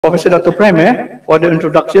Professor Dr. Prem for the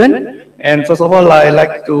introduction. And first of all, I'd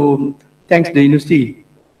like to thank the university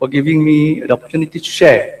for giving me the opportunity to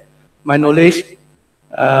share my knowledge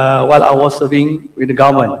while I was serving with the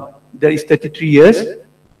government. That is 33 years.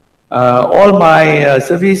 All my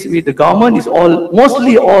service with the government is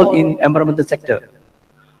mostly all in environmental sector.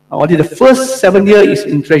 Only the first 7 years is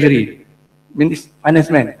in treasury, means finance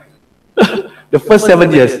man. The first 7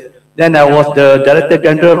 years. Then I was the Director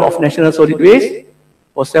General of National Solid Waste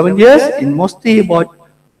for 7 years, in mostly about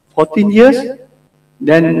 14 years.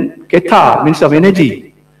 Then KETA, Minister of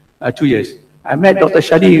Energy, 2 years. I met Dr.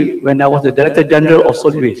 Shadi when I was the Director General of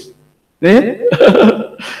Solid Waste.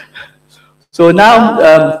 So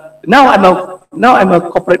now I'm a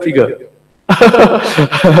corporate figure.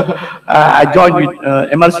 I joined with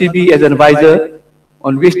MRCB as an advisor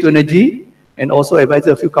on waste to energy, and also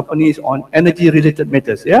advisor a few companies on energy-related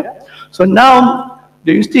matters. So now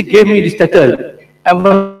the university gave me this title,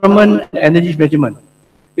 Environment and Energy Management.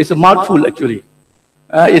 It's a mouthful actually.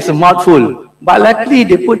 It's a mouthful, but luckily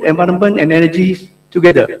they put environment and energy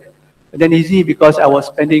together. And then easy because I was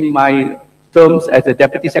spending my terms as the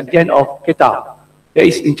Deputy Secretary of KETA, that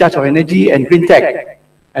is in charge of energy and green tech,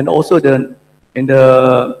 and also in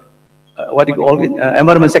the what do you call it,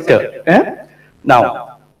 environment sector.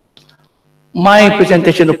 Now, my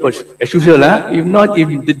presentation approach, as usual,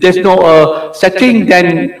 if there's no setting,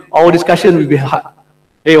 then our discussion will be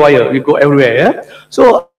haywire. We go everywhere.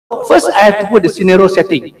 So first, I have to put the scenario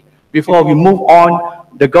setting before we move on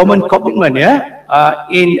the government commitment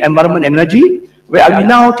in environment and energy, where are we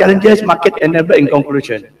now, challenges, market enabler in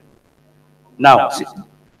conclusion. Now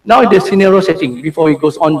the scenario setting before it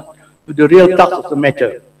goes on to the real talk of the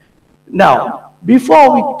matter. Now,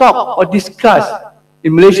 before we talk or discuss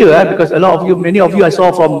in Malaysia, because many of you I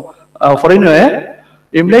saw from foreigner,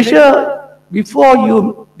 in Malaysia, before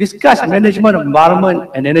you discuss management of environment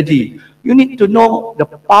and energy, you need to know the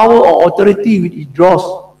power or authority which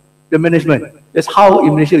draws the management. That's how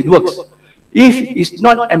in Malaysia it works. If it's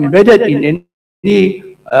not embedded in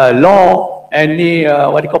any law, any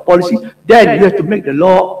policy, then you have to make the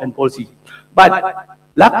law and policy. But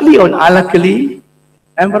luckily or unluckily,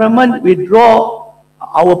 environment withdraw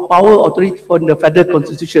our power authority from the federal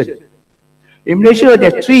constitution. In Malaysia,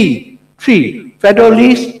 there are three: federal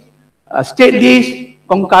list, state list,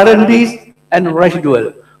 concurrent list, and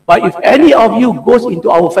residual. But if any of you goes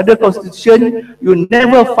into our federal constitution, you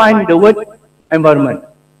never find the word environment.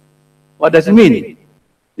 What does it mean?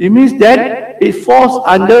 It means that it falls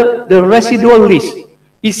under the residual list.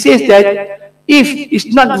 It says that if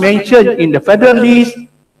it's not mentioned in the federal list,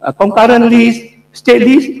 concurrent list, state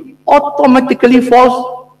list, automatically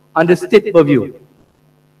falls under state purview.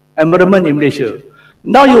 Environment in Malaysia.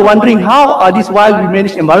 Now you're wondering how are this why we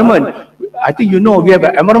manage environment? I think you know we have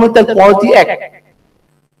an Environmental Quality Act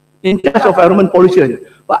in charge of environment pollution.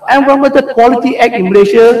 But Environmental Quality Act in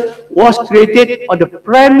Malaysia was created on the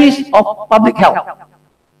premise of public health.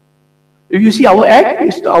 If you see our act,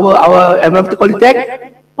 it's our Environmental Quality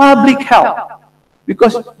Act, public health.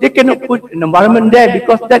 Because they cannot put an environment there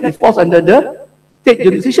because that it falls under the state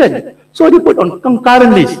jurisdiction. So they put on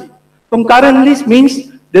concurrent list. Concurrent list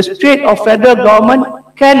means the state or federal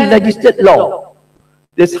government can legislate law.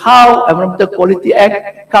 That's how Environmental Quality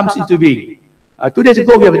Act comes into being. 2 days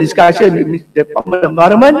ago, we have a discussion with the Department of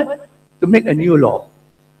Environment to make a new law,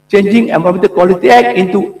 changing Environmental Quality Act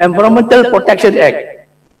into Environmental Protection Act.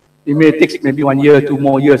 It may take maybe 1 year, 2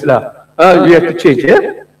 more years lah. We have to change.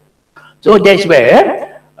 So that's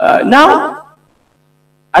where now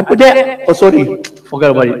I put that. Oh, sorry,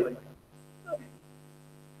 forgot about it.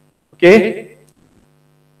 Okay.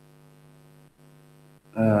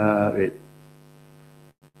 Wait.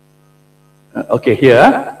 Okay,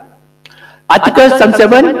 here. Article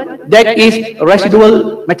 77, that is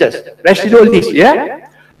residual matters, residual list,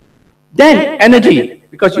 Then energy,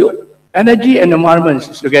 because energy and environment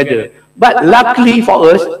is together. But luckily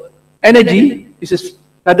for us, energy is a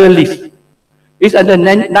federal list. It's under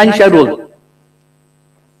 9 schedule.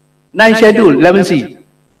 9 schedule, 11C.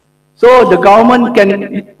 So the government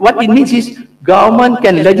can, what it means is government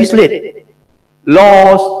can legislate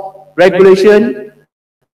laws, regulation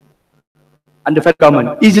under federal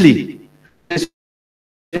government easily. That's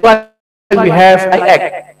why we have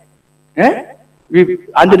Act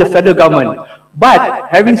under the federal government. But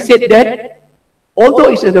having said that,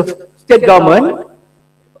 although it's the state government,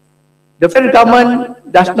 the federal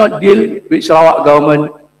government does not deal with Sarawak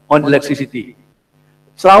government on electricity.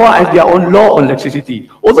 Sarawak has their own law on electricity.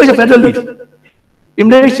 Although it's a federal list. In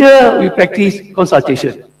Malaysia, we practice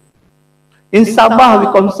consultation. In Sabah, we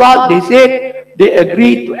consult, they said they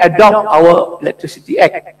agreed to adopt our Electricity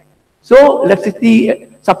Act. So Electricity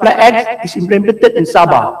Supply Act is implemented in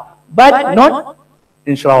Sabah, but not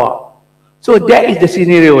in Sarawak. So that is the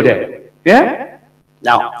scenario there. Yeah.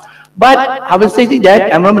 Now, but having said that,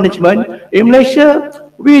 environment management in Malaysia,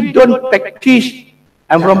 we don't practice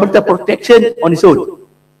environmental protection on its own.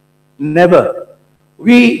 Never.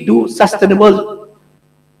 We do sustainable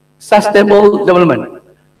development.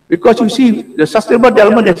 Because you see, the sustainable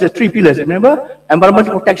development has the three pillars. Remember,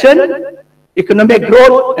 environmental protection, economic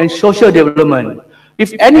growth, and social development.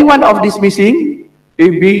 If any one of these missing, it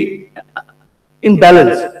will be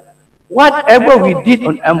imbalance. Whatever we did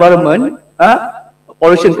on environment,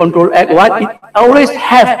 Pollution Control Act, it always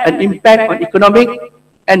have an impact on economic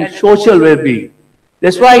and social well-being.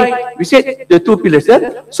 That's why we said the two pillars.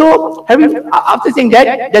 So, after saying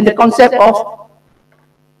that, then the concept of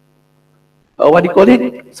what do you call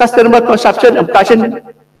it? Sustainable consumption and production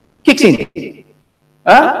kicks in.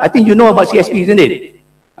 I think you know about CSP, isn't it?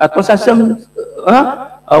 Consumption,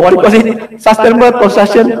 what do you call it? Sustainable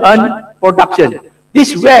consumption and production.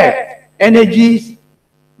 This is where energy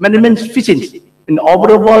management fits in the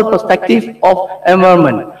overall perspective of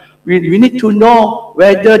environment. We need to know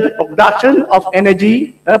whether the production of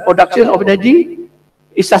energy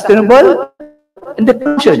is sustainable and the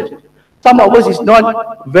consumption. Some of us is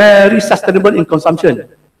not very sustainable in consumption.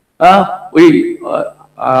 Now,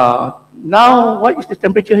 what is the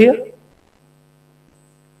temperature here?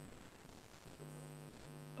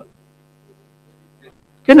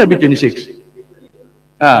 Cannot be 26.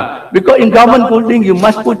 Because in government building, you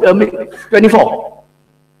must put 24.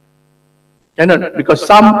 Cannot, because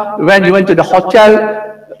when you went to the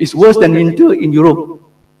hotel, it's worse than winter in Europe.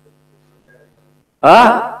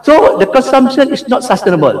 So the consumption is not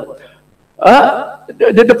sustainable.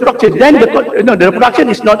 The production, then the production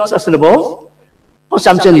is not sustainable.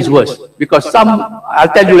 Consumption is worse because I'll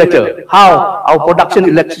tell you later how our production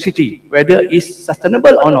electricity, whether is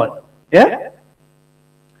sustainable or not. Yeah.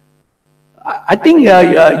 I think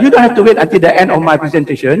you don't have to wait until the end of my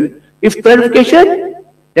presentation. If clarification,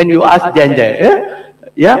 then you ask Jan there.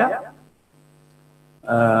 Yeah.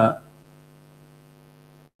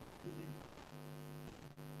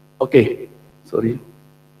 Okay. Sorry.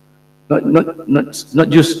 Not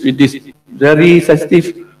just with this very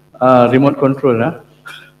sensitive remote control.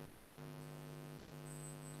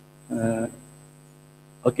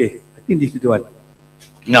 Okay. I think this is the one.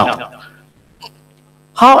 Now.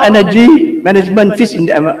 How energy management fits in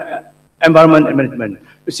the environment management.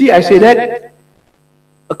 You see, I say that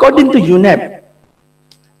according to UNEP,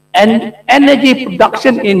 and energy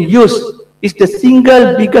production in use is the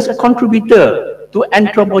single biggest contributor to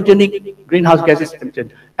anthropogenic greenhouse gases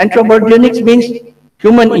emission. Anthropogenic means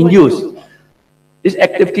human in use. This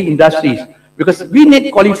activity industries, because we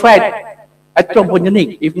need qualified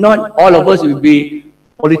anthropogenic. If not, all of us will be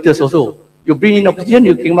polluters also. You bring in oxygen,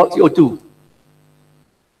 you came out CO2.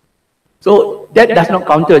 So that does not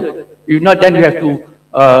count. If not, then you have to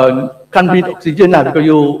can't breathe oxygen because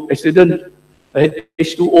you accident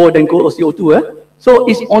H2O then go CO2. So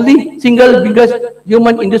it's only single biggest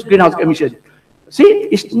human induced greenhouse emission. See,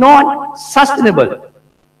 it's not sustainable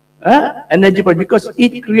energy because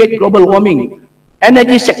it creates global warming.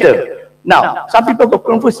 Energy sector. Now, some people got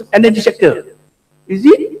confused. Energy sector. Is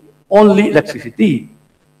it only electricity?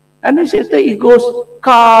 Energy sector, it goes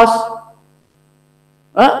cars,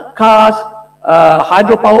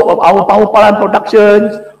 hydropower, our power plant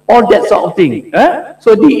productions, all that sort of thing.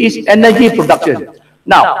 So this is energy production.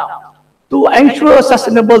 Now, to ensure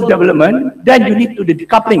sustainable development, then you need to do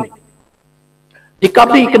decoupling.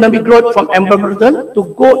 Decoupling economic growth from environmental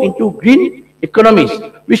to go into green economies,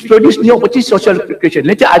 which produce new opportunities, social creation.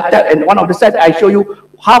 Later, in one of the slides, I show you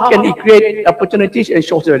how can it create opportunities and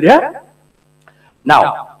social. Yeah.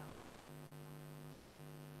 Now,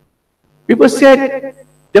 people said,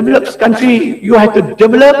 developed country, you have to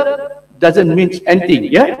develop, doesn't mean anything.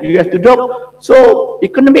 Yeah, you have to develop. So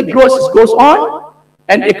economic growth goes on,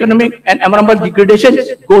 and economic and environmental degradation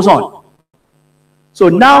goes on. So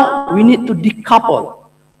now we need to decouple.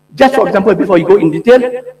 Just for example, before you go in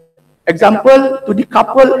detail, example to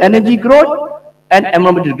decouple energy growth and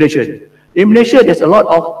environmental degradation. In Malaysia, there's a lot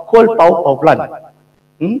of coal power plant,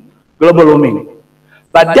 global warming.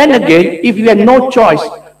 But then again, if you have no choice,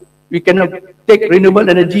 we cannot take renewable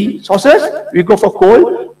energy sources, we go for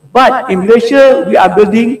coal. But in Malaysia, we are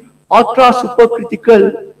building ultra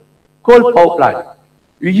supercritical coal power plant.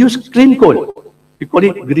 We use clean coal. We call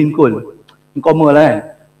it green coal. In common,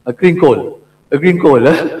 a green coal. A green coal.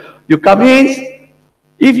 You come in,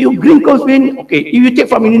 if you green coal mean, okay, if you take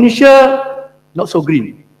from Indonesia, not so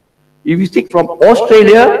green. If you take from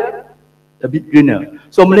Australia, a bit greener.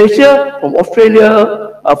 So Malaysia, from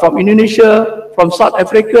Australia, from Indonesia, from South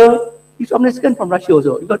Africa, he's from Mexican, from Russia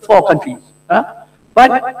also. You got 4 countries.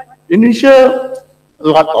 But Indonesia, a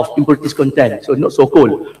lot of impurities content, so not so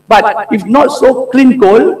coal. But if not so clean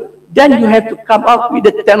coal, then you have to come up with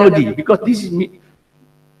the technology, because this is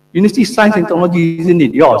University Science and Technology, isn't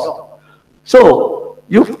it? Yours. So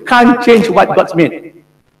you can't change what God's made.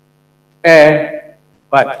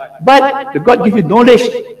 But the God gives you knowledge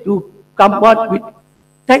to come up with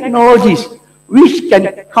technologies which can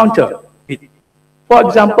counter it. For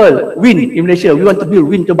example, wind in Malaysia, we want to build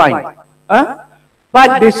wind turbine.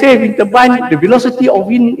 But they say wind turbine, the velocity of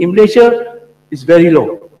wind in Malaysia is very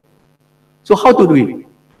low. So how to do it?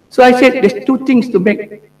 So I said there's 2 things to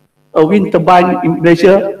make a wind turbine in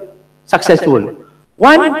Malaysia successful.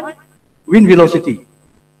 One, wind velocity.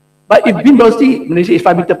 But if wind velocity in Malaysia is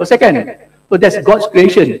 5 meters per second, so that's God's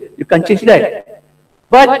creation. You can't change that.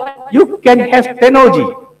 But you can have technology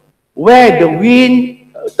where the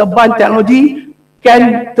wind turbine technology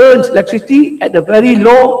can turn electricity at a very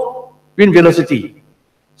low wind velocity.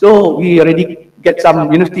 So we already get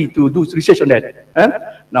some university to do research on that.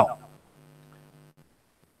 Now,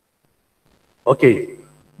 okay,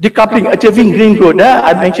 decoupling, achieving green growth.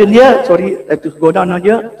 I mentioned here, sorry, I have to go down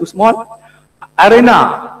here, too small.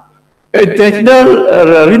 ARENA,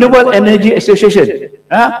 International Renewable Energy Association.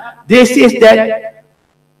 They say that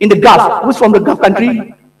in the Gulf, who's from the Gulf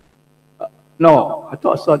country? No, I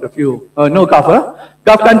thought I saw a few. No Gulf.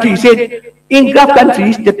 Gulf countries said in Gulf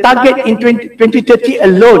countries, the target in 2030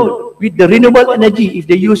 alone with the renewable energy, if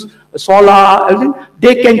they use solar, everything,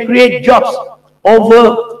 they can create jobs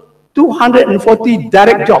over 240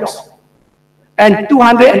 direct jobs and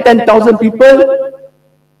 210,000 people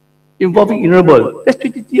involving renewable. That's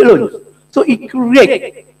 2030 alone. So it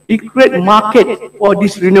create market for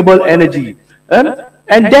this renewable energy.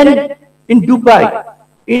 And then in Dubai,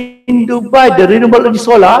 the renewable energy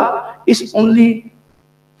solar is only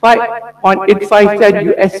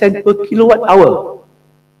 5.85 US cent per kilowatt hour.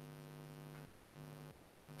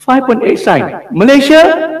 5.8 cent. Malaysia,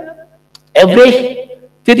 average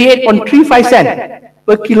 38.35 cent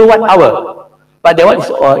per kilowatt hour. But that one is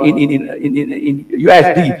in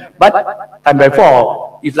USD. But time by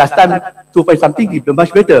 4, if last time 2 point something, it's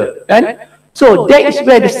much better. Right? So that is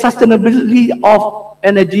where the sustainability of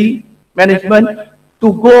energy management to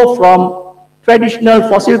go from traditional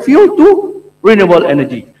fossil fuel to renewable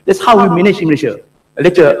energy. That's how we manage in Malaysia.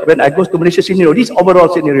 Later, when I go to Malaysia scenario, this overall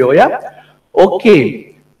scenario, yeah?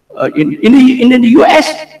 Okay. In the US,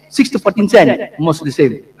 6 to 14 cents, most the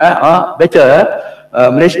same. Better.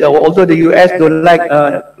 Malaysia, although the US don't like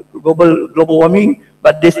global warming,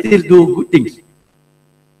 but they still do good things.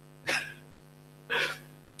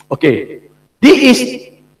 Okay. This is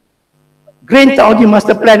Green Technology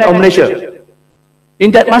Master Plan of Malaysia. In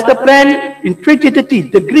that master plan, in 2030,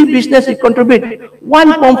 the green business will contribute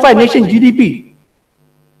 1.5 nation GDP,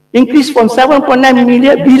 increase from 7.9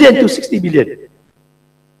 billion to 60 billion.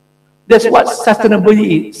 That's what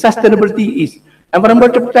sustainability is.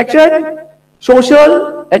 Environmental protection,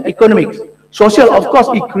 social and economics. Social, of course,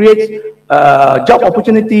 it creates job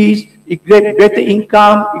opportunities, it creates greater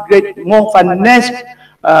income, it creates more finance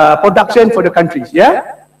production for the countries.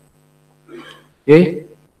 Yeah. Okay.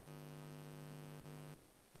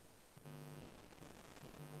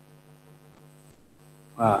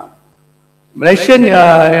 Malaysian,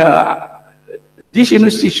 this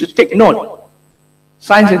university should take note.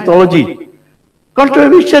 Science and technology.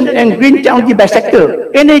 Contribution and green technology by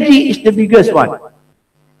sector. Energy is the biggest one.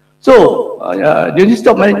 So, the University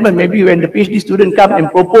of Management, maybe when the PhD student come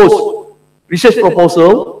and propose research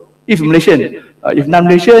proposal, if Malaysian, if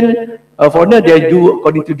non-Malaysian, foreigner, they do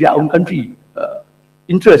according to their own country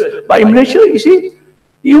interest. But in Malaysia, you see,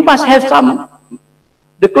 you must have some,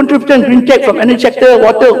 the contribution green tech from energy sector,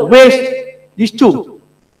 water, waste, these two.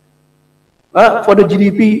 For the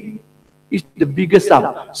GDP is the biggest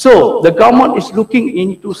sum. So the government is looking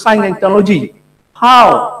into science and technology.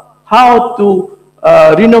 How to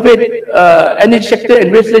renovate energy sector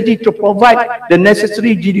and waste energy to provide the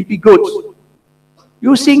necessary GDP growth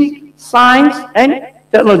using science and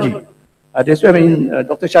technology. That's why when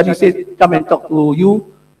Dr. Shadi said, come and talk to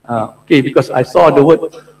you, okay, because I saw the word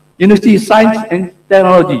University Science and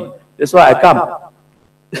Technology. That's why I come.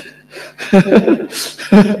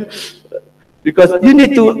 Because you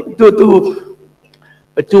need to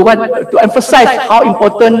emphasize how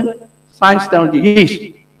important science technology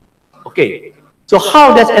is. Okay. So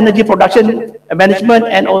how does energy production management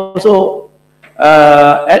and also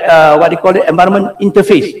what they call it environment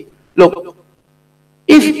interface? Look,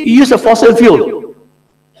 if you use a fossil fuel,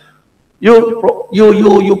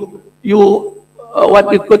 what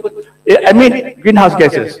we could I mean greenhouse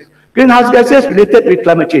gases. Greenhouse gases related with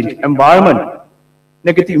climate change, environment,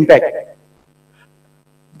 negative impact.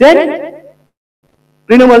 Then,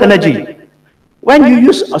 renewable energy. When you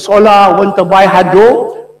use a solar, wind turbine,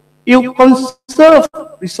 hydro, you conserve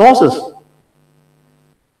resources.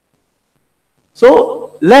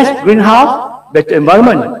 So, less greenhouse, better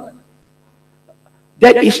environment.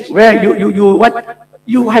 That is where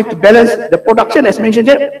you have to balance the production, as mentioned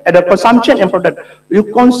there, and the consumption and product. You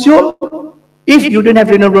consume, if you don't have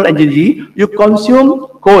renewable energy, you consume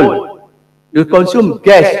coal, you consume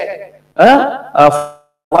gas,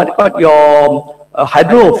 your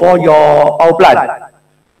hydro for your power plant.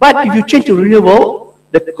 But if you change to renewable,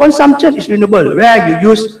 the consumption is renewable, where you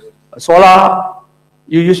use solar,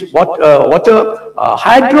 you use water,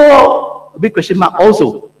 hydro, big question mark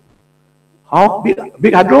also. How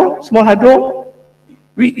big hydro, small hydro,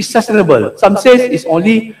 is sustainable. Some says it's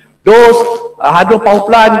only those hydro power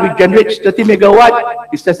plant which generates 30 megawatt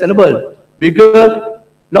is sustainable. Bigger,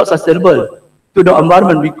 not sustainable to the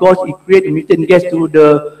environment because it creates methane gas to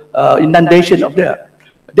the inundation of the.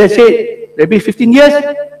 They say maybe 15 years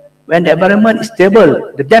when the environment is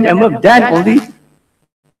stable, the dam environment, then only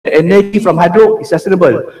the energy from hydro is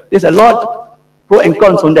sustainable. There's a lot pro and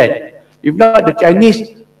cons on that. If not, the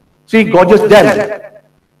Chinese three gorgeous dams.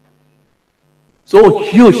 So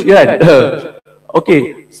huge, yeah.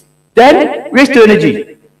 Okay. Then waste to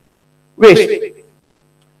energy. Waste.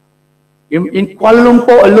 In Kuala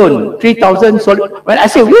Lumpur alone, 3,000 solid. When I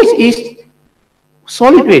say waste, is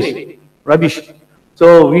solid waste, rubbish.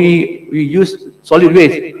 So we use solid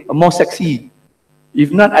waste, more sexy.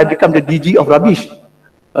 If not, I become the DG of rubbish.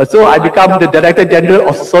 So I become the Director General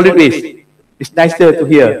of solid waste. It's nicer to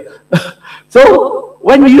hear. So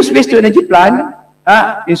when we use waste to energy plant,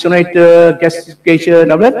 incinerator, gasification,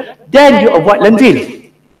 then you avoid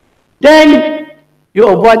landfill. Then you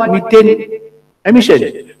avoid methane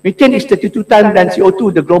emission. Methane is 32 times than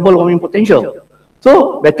CO2, the global warming potential.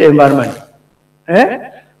 So better environment.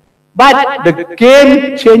 But the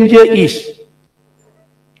game changer is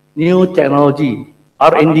new technology,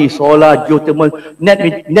 R&D, solar, geothermal, net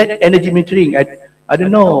energy metering. I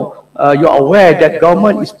don't know, you're aware that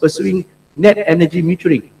government is pursuing net energy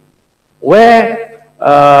metering, where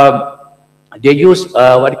they use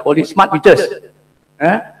what they call it, smart meters.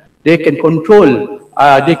 They can control,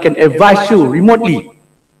 they can advise you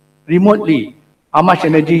remotely how much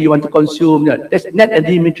energy you want to consume. That's net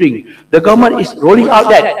energy metering. The government is rolling out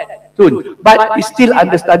that soon, but it's still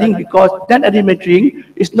under studying because net energy metering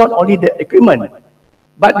is not only the equipment,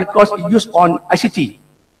 but because it's used on ICT.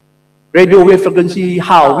 Radio wave frequency,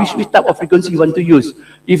 which type of frequency you want to use.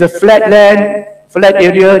 If a flat land, flat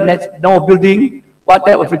area, no building, what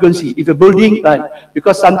type of frequency? If a building,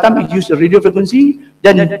 because sometimes it uses a radio frequency,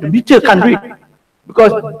 then the meter can't read.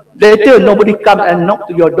 Because later nobody comes and knock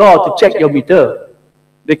to your door to check your meter.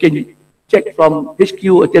 They can check from HQ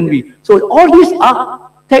or TNB. So all these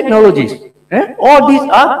are technologies. All these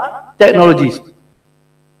are technologies.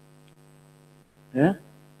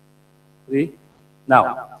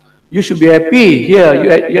 Now, you should be happy here,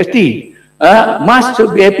 you at UST. Must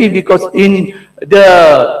should be happy because in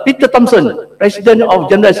the Peter Thompson, President of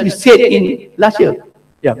General Assembly, said in last year,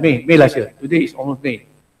 May last year, today is almost May.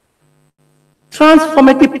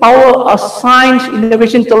 Transformative power of science,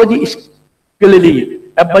 innovation, technology is clearly,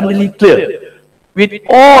 abundantly clear. With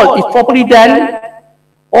all, if properly done,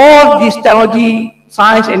 all this technology,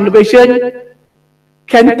 science, and innovation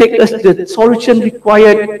can take us the solution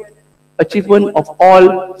required achievement of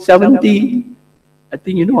all 70, I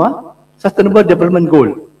think you know, Sustainable Development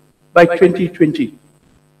Goal by 2020.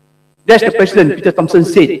 That's the President Peter Thompson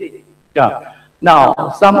said.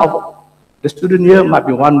 Now, some of the students here might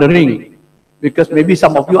be wondering, because maybe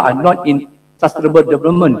some of you are not in Sustainable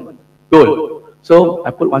Development Goal. So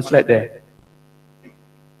I put one slide there.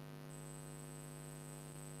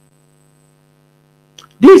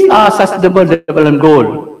 These are Sustainable Development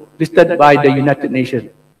Goals listed by the United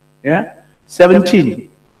Nations. 17.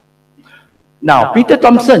 Now, Peter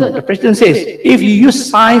Thompson, the president, says, if you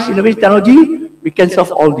use science, innovation, technology, we can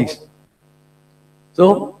solve all this.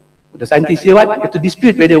 So, the scientists say what? You have to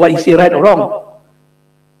dispute whether what he say right or wrong.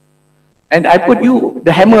 And I put you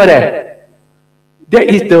the hammer there. That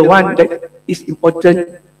is the one that is important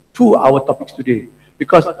to our topics today.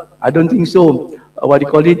 Because I don't think so, what do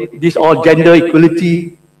you call it, this all gender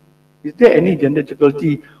equality. Is there any gender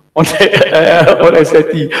equality on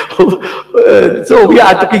SIT? So we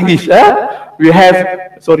are talking this. We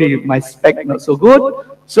have, sorry, my spec not so good.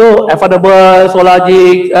 So affordable, solar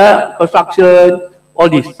jigs, construction, all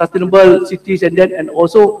this, sustainable cities, and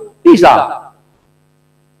also these are.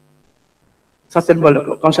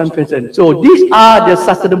 sustainable consumption. So these are the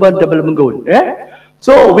sustainable development goals. Yeah?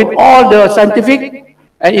 So with all the scientific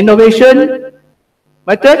and innovation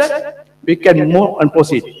methods, we can move and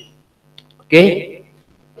proceed. Okay?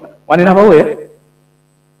 1.5 hours, yeah?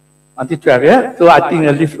 Until 12, yeah? So I think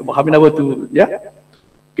I'll leave half an hour to, yeah?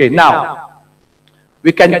 Okay, now,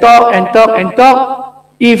 we can talk and talk and talk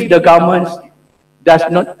if the government does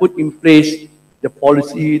not put in place the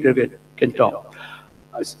policy that we can talk.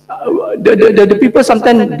 The people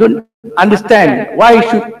sometimes don't understand why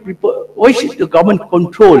should the government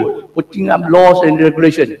control putting up laws and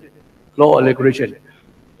regulation, law and regulation.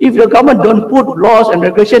 If the government don't put laws and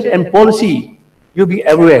regulation and policy, you'll be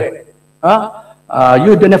everywhere.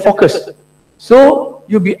 You don't have focus. So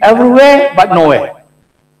you'll be everywhere but nowhere.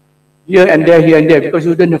 Here and there, because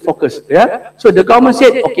you don't have focus. Yeah. So the government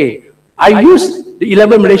said, okay, I use the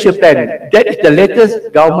 11 Malaysia plan. That is the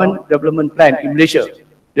latest government development plan in Malaysia.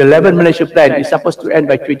 The 11 Malaysia plan is supposed to end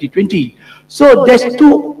by 2020. So there's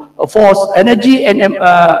two for energy and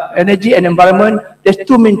environment. There's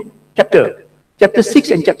two main chapters, chapter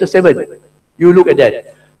 6 and chapter 7. You look at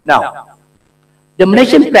that. Now, the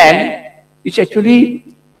Malaysian plan is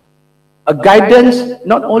actually a guidance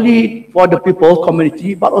not only for the people,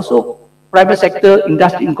 community, but also private sector,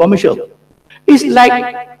 industry, and commercial. It's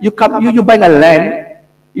like you buy a land.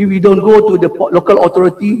 If you don't go to the local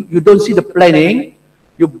authority, you don't see the planning.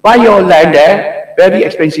 You buy your land there, very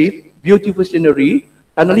expensive, beautiful scenery.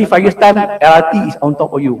 Suddenly 5 years time, LRT is on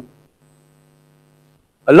top of you.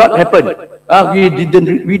 A lot happened.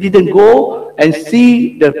 We didn't go and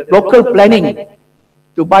see the local planning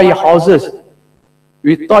to buy houses.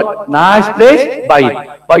 We thought, nice place, buy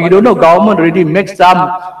it. But you don't know, government already makes some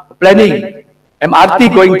planning.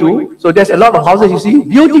 MRT going to, so there's a lot of houses, you see,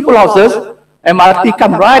 beautiful houses, MRT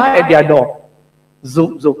come right at their door.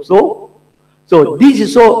 So this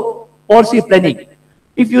is so policy planning.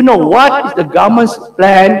 If you know what is the government's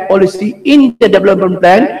plan, policy in the development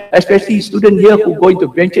plan, especially students here who go into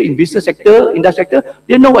venture in business sector, industry sector,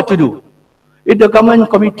 they know what to do. If the government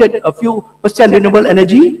committed a few percent renewable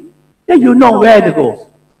energy, then you know where to go.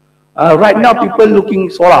 Right now, people looking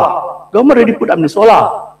solar. Government already put up the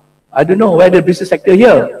solar. I don't know where the business sector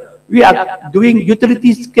here. We are doing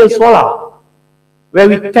utility scale solar, where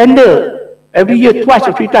we tender every year twice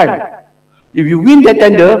or 3 times. If you win that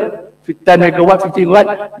tender, 10 megawatt, 15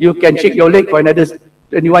 watt, you can shake your leg for another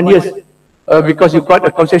 21 years because you got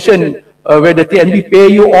a concession where the TNB pay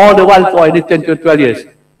you all the while for another 10 to 12 years.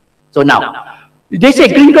 So now, they say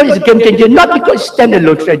green growth is a game changer, not because it's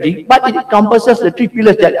standalone strategy, but it encompasses the 3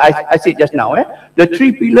 pillars that I said just now. The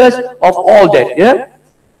 3 pillars of all that. Yeah.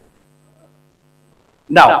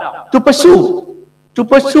 Now, to pursue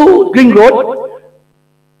green growth,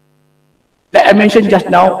 that I mentioned just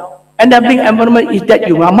now, enabling environment is that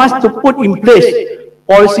you must to put in place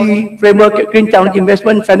policy, framework, green technology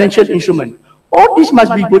investment, financial instrument. All this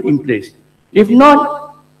must be put in place. If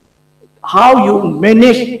not, how you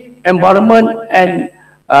manage environment and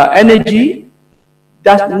energy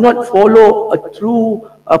does not follow a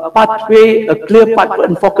true pathway, a clear pathway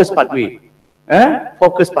and focused pathway.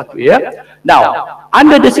 Focused pathway. Yeah? Now,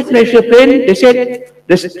 under the 6 Malaysia plan, they said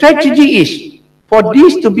the strategy is for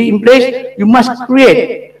this to be in place, you must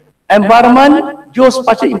create environment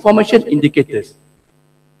geospatial information indicators.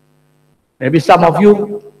 Maybe some of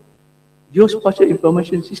you, geospatial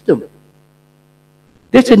information system.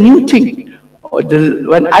 That's a new thing.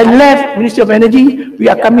 When I left Ministry of Energy, we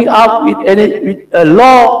are coming up with a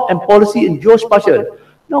law and policy in geospatial.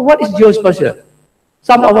 Now, what is geospatial?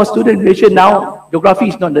 Some of our students mention now, geography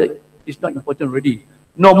is not important already.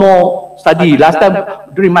 No more study. Last time,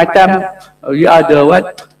 during my time, we are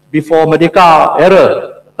the before Merdeka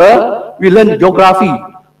era. We learn geography.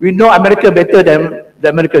 We know America better than the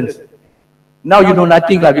Americans. Now you know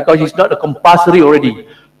nothing because it's not a compulsory already.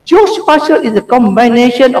 Geospatial is a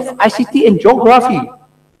combination of ICT and geography.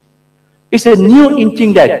 It's a new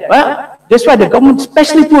thing that. That's why the government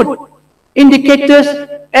specially put indicators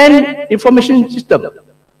and information system.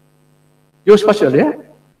 Geospatial, yeah?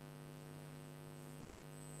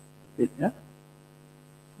 Yeah?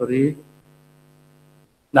 Sorry.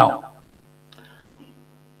 Now,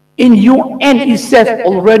 in UN itself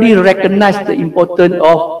already recognized the importance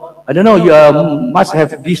of, I don't know, you must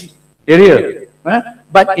have this area.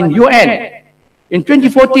 But in UN, in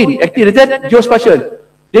 2014, activated geospatial,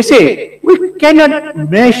 they say we cannot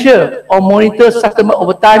measure or monitor settlement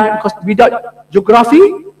over time because without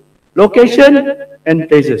geography, location, and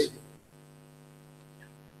places.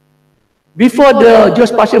 Before the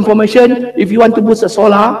geospatial information, if you want to boost a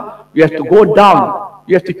solar, you have to go down,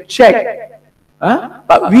 you have to check.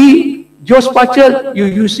 But geospatial, you're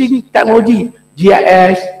using technology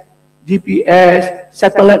GIS, GPS,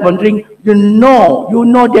 satellite monitoring, you know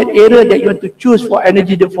that area that you want to choose for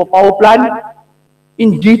energy for power plant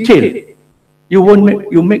in detail. You won't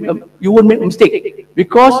make a mistake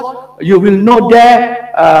because you will know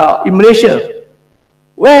there in Malaysia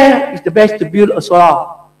where is the best to build a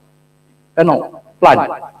solar plant.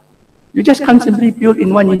 You just can't simply build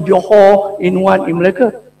in one in Johor, in one in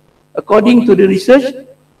Malacca. According to the research,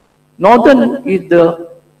 northern is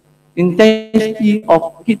the intensity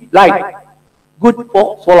of heat light good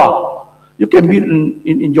for solar. You can build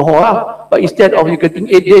in Johor, but instead of you getting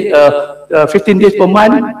 8 days, 15 days per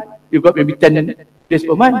month, you got maybe 10 days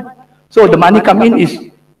per month. So the money come in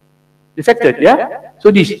is affected, yeah?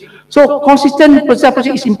 So consistent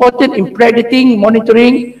perception is important in predicting,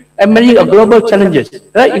 monitoring, and managing of global challenges,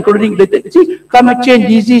 right? Including climate change,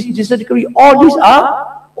 disease, disaster recovery.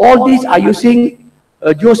 All these are using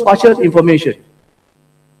geospatial information.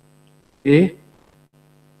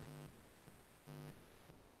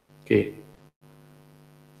 Okay.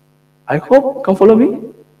 I hope you can follow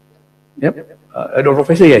me. Yep. The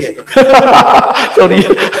professor, yes. Sorry.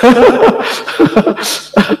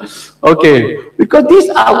 Okay. Because these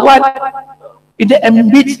are what in the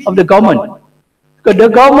ambit of the government. Because the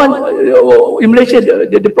government in Malaysia,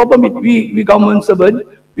 the problem is we government servant,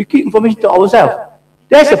 we keep information to ourselves.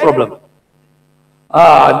 That's a problem.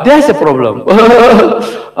 That's a problem.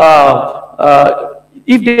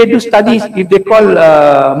 If they do studies, if they call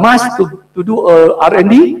MAS to do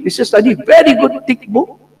R&D, research study, very good thick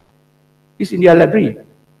book, is in their library.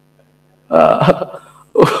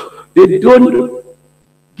 They don't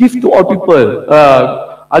give to all people.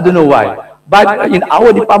 I don't know why. But in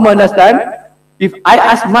our department last time, if I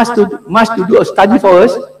ask MAS to do a study for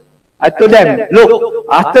us, I told them, look,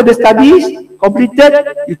 after the studies completed,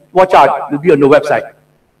 you watch out, it will be on the website.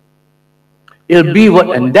 It'll be what,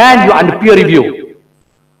 and then you under peer review.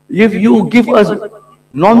 If you give us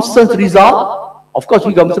nonsense result, of course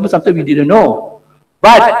we government something we didn't know.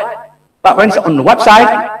 But when it's on the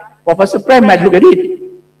website, Professor Prem might look at it.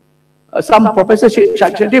 Some professor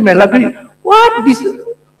might look at it. What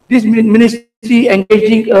this ministry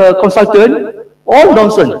engaging consultant? All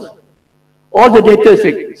nonsense. All the data is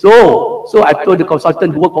fake. So I told the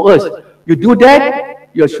consultant who work for us, you do that,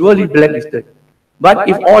 you're surely blacklisted. But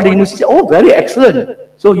if all the universities say, oh, very excellent,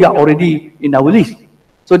 so you are already in our list.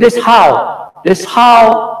 So that's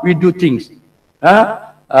how we do things.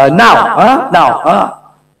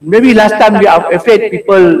 Maybe last time we are afraid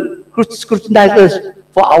people scrutinize us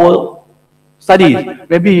for our studies.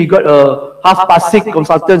 Maybe we got a half-past 6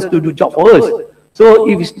 consultants to do job for us. So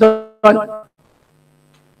if it's not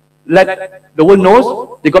let the world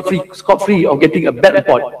knows, they got scot-free of getting a bad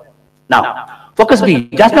report. Now, focus B.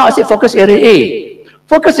 Just now I said focus area A.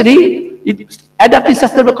 Focus D, adapting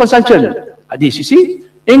sustainable consumption. This, you see,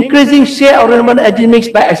 increasing share of renewable energy mix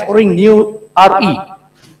by exploring new RE.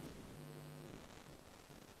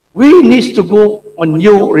 We need to go on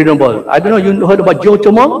new renewable. I don't know, you heard about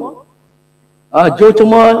geothermal?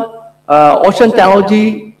 Geothermal, ocean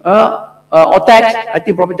technology, OTEX, I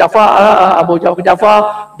think Prophet Jafar, Abu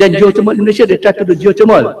Jafar, then geothermal in Malaysia, they try to do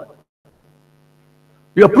geothermal.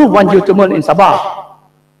 We approved one geothermal in Sabah.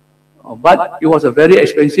 But it was a very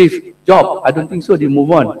expensive job. I don't think so, they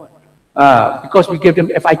move on. Because we gave them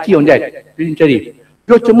FIT on that.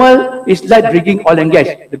 Geothermal is like digging oil and gas,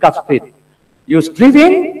 the Gulf Stream. You drill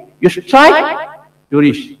in, you strike, you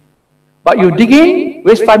reach. But you dig in,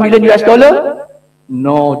 waste $5 million US,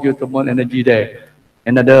 no geothermal energy there.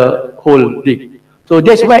 Another hole dig. So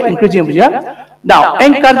that's why increasing. Now,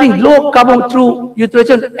 encouraging low carbon through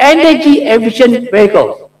utilization energy efficient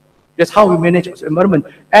vehicles. That's how we manage the environment.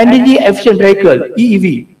 Energy efficient vehicle,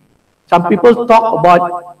 EEV. Some people talk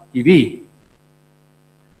about EV.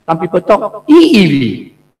 Some people talk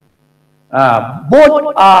EEV.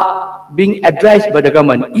 Both are being addressed by the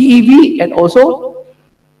government. EEV and also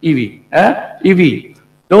EV. EV.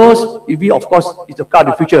 Those EV, of course, is the car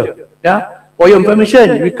of the future. Yeah. For your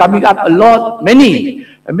information, we're coming up a lot, many,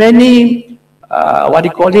 what do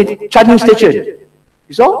you call it, charging stations.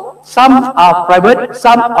 So, some are private,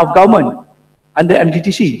 some are government, under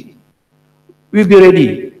MDTC. We'll be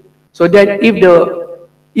ready. So that if the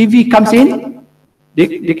EV comes in,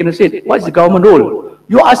 they can say, what's the government role?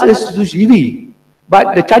 You ask us to use EV,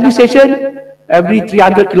 but the charging station, every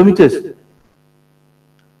 300 kilometers.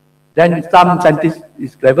 Then some scientists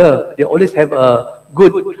is clever, they always have a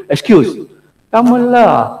good excuse. Come on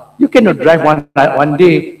lah, you cannot drive one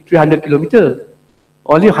day 300 kilometers.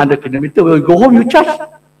 Only 100 kilometers, when you go home you charge.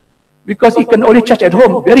 Because you can only charge at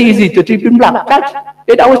home, very easy to 3-pin plug, charge.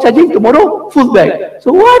 8 hours charging, tomorrow full back.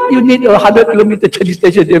 So what you need a 100 kilometer charging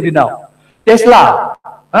station every now? Tesla,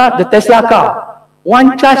 the Tesla car,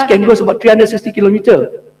 one charge can go about 360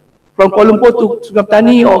 kilometers from Kuala Lumpur to Sungai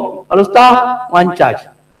Petani or Alostar, one charge.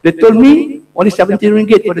 They told me only 17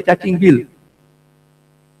 ringgit for the charging bill.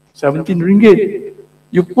 17 ringgit.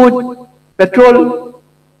 You put petrol,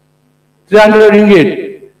 300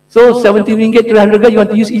 ringgit. So 17 ringgit, 300 ringgit, you want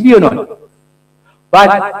to use EV or not?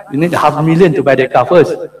 But you need $500,000 to buy that car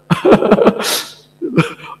first.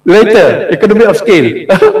 Later, economy of scale.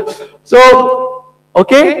 So,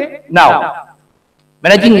 okay, now,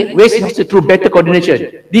 managing waste is through better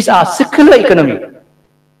coordination. These are circular economy.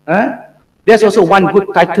 There's also one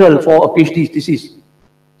good title for a PhD thesis.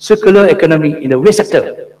 Circular economy in the waste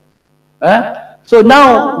sector. So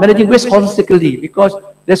now, managing waste holistically, because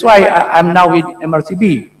that's why I'm now with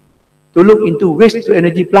MRCB to look into waste to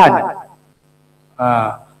energy plant.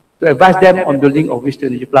 To advise them on building of waste to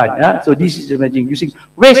energy plant. So this is managing using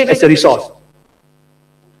waste as a resource.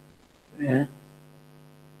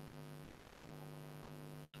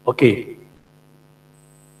 Okay.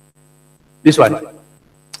 This one.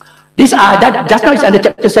 These are that just now is under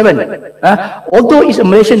chapter 7. Although it's a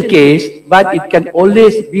Malaysian case, but it can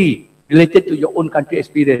always be related to your own country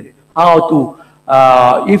experience. How to,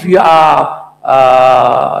 if you are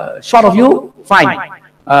short of you, fine.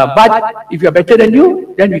 But if you are better than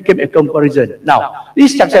you, then we can make a comparison. Now,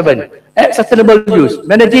 this is chapter 7. Sustainable use,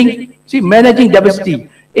 managing diversity.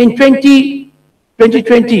 In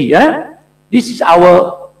 2020, this is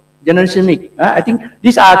our generation mix. I think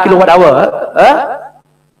these are kilowatt hour.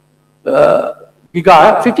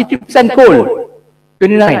 Giga, 53% coal,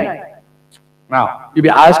 29. Now, you'll be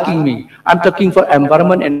asking me, I'm talking for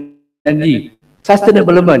environment and energy,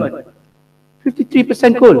 sustainable development,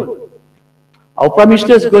 53% coal. Our Prime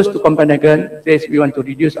Minister goes to Copenhagen, says we want to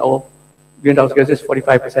reduce our greenhouse gases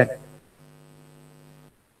 45%.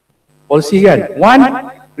 Policy again.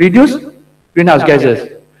 One, reduce greenhouse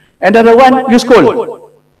gases. Another one, use coal.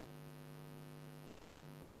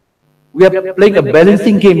 We are playing a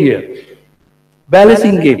balancing game here.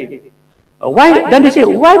 Balancing game. Why? Then they say,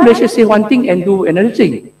 why Malaysia say one thing and do another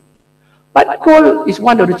thing? But coal is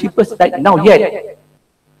one of the cheapest right now yet.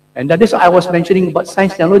 And that is what I was mentioning about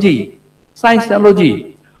science technology. Science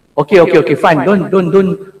technology. Okay, fine. Don't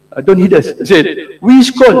hit us. We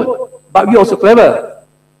use coal, but we also clever.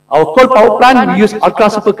 Our coal power plant, we use ultra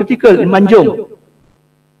supercritical in Manjung.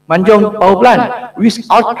 Manjung power plant, we use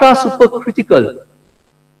ultra supercritical,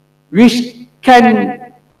 which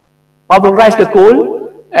can pulverize the coal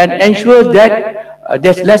and ensure that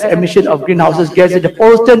there's less emission of greenhouse gases. The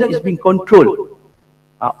pollution is being controlled.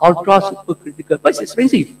 Ultra supercritical, but it's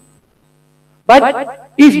expensive.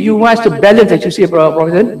 But if you want to balance, as you say,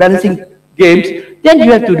 Professor, balancing games, then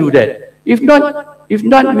you have to do that. If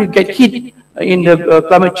not, we get hit in the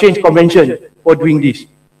climate change convention for doing this.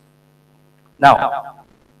 Now,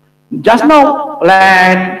 just now,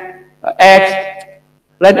 Land Act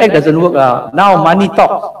doesn't work. Now money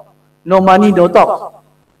talks. No money, no talks.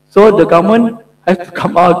 So the government has to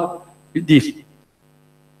come out with this.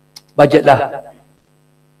 Budget lah.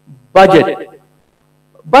 Budget.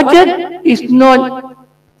 Budget is not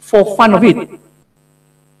for fun of it.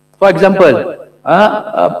 For example,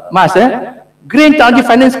 Green Technology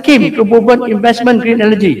Finance Scheme to promote investment green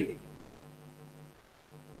energy.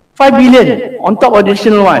 5 billion on top of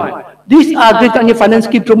additional one. These are Green Technology Finance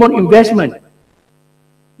Scheme to promote investment.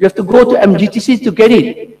 You have to go to MGTC to get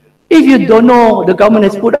it. If you don't know the government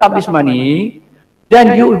has put up this money,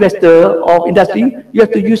 then you investor or industry, you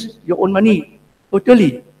have to use your own money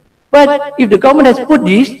totally. But if the government has put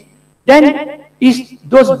this, then is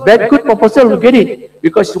those bad good proposals will get it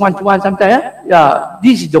because it's one to one sometimes. Yeah,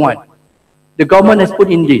 this is the one. The government has put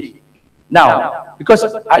in this. Now, because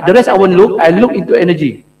the rest I won't look, I look into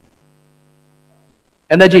energy.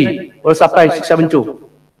 Energy will supply 672.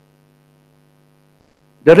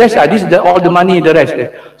 The rest, this is all the money, the rest.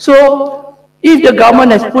 So, if the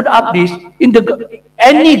government has put up this,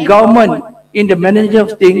 any government in the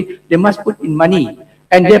management of things, they must put in money.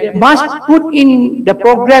 And they must put in the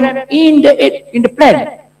program in the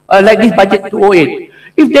plan, like this budget 208.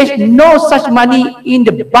 If there's no such money in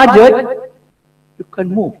the budget, you can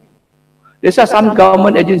move. There's some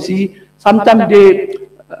government agency, sometimes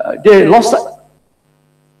they lost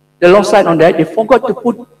sight on that. They forgot to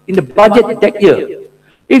put in the budget that year.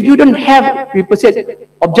 If you don't have, people said,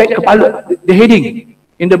 object kepala, the heading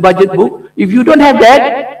in the budget book, if you don't have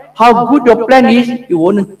that, how good your plan is, you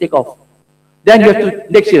won't take off. Then you have to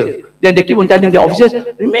next year. Then they keep on telling the officers,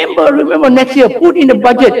 remember next year, put in the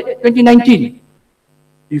budget 2019.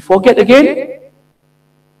 You forget again,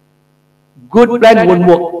 good plan won't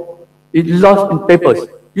work. It's lost in papers.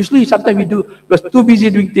 Usually sometimes we do, because too busy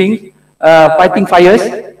doing things, fighting fires,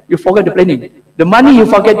 you forget the planning. The money, you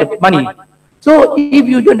forget the money. So if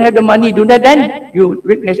you don't have the money, do that, then you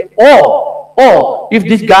witness. Or if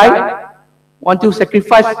this guy want to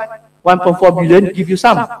sacrifice 1.4 billion, give you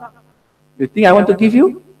some. You think I want to give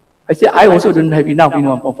you? I say I also don't have enough in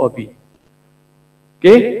 1.4 billion.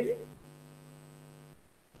 Okay.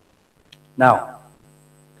 Now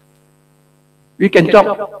we can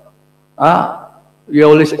talk.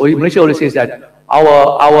 Malaysia always says that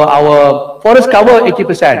our forest cover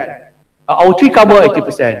 80%, our tree cover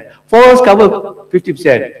 80%, forest cover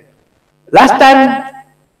 50%. Last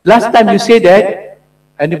time you say that,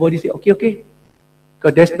 anybody say okay,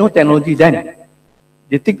 because there's no technology then.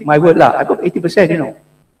 They take my word lah. I got 80%, you know.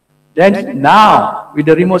 Then now with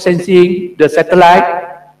the remote sensing, the satellite,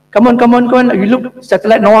 come on. You look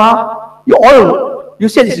satellite Noah, you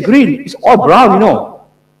said it's green, it's all brown, you know.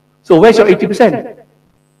 So where's your 80%?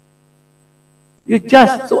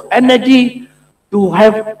 So energy to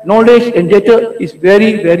have knowledge and data is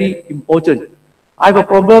very, very important. I have a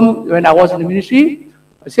problem when I was in the ministry.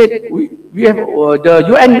 I said we have the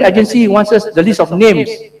UN agency wants us the list of names,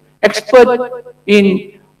 expert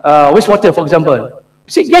in wastewater, for example. I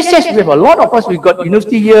said yes, we have a lot of us. We got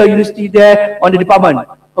university here, university there on the department.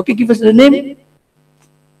 Okay, give us the name.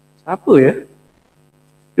 Apa ya?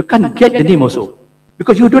 You can't get the name also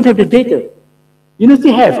because you don't have the data.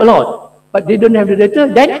 University have a lot, but they don't have the data.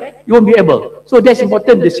 Then you won't be able. So that's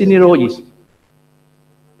important. The scenario is.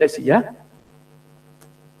 Let's see, yeah.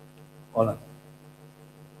 Hold on.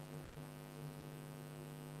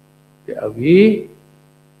 Okay, are we?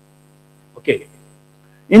 Okay.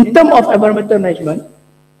 In terms of environmental management,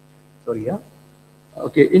 sorry, yeah.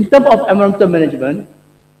 Okay, in terms of environmental management,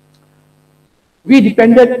 we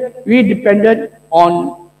depended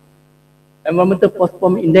on environmental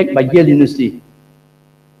performance index by Yale University.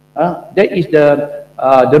 That is the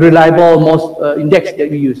reliable most index that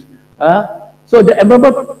we use. So the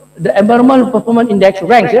environmental performance index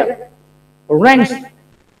ranks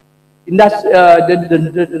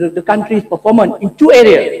the country's performance in two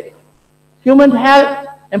areas: human health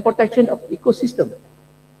and protection of ecosystem.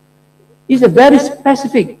 It's a very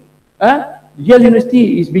specific. Yale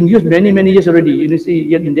University is being used many years already. University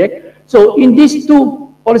Yale Index. So in these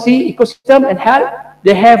two policy, ecosystem and health,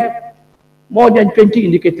 they have more than 20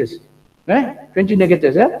 indicators. 20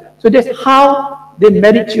 indicators. So that's how they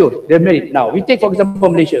merit you. They merit. Now we take for example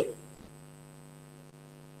Malaysia.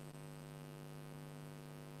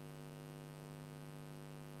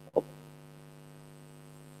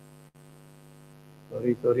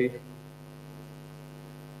 Sorry.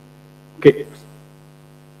 Okay.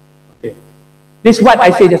 This is what I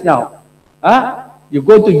say just now. You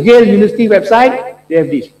go to Yale University website, they have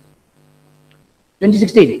this.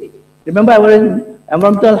 2016. Remember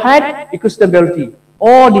environmental health, ecosystem quality.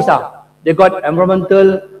 All these are. They got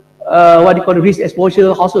environmental, risk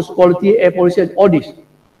exposure, household quality, air pollution, all this.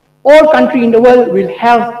 All countries in the world will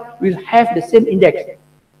have the same index.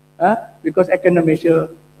 Because I cannot measure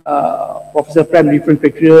Professor Prem different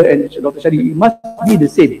criteria and Dr. Shadi, it must be the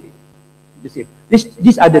same.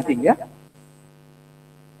 These are the things, yeah.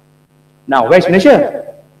 Now, where's Malaysia?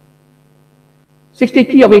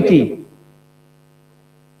 63 of 80.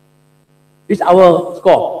 This is our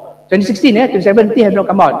score. 2016, 2017 has not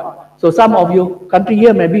come out. So some of you country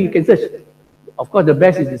here, maybe you can search. Of course, the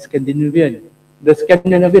best is the Scandinavian. The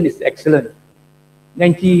Scandinavian is excellent.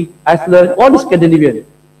 90, Iceland, all the Scandinavian.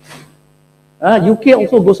 UK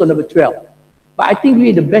also goes on number 12. But I think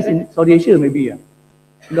we're the best in Saudi Asia, maybe.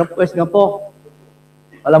 Singapore,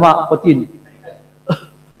 alamak, 14.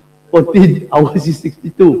 14, ours is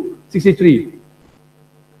 62, 63.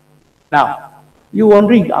 Now, you're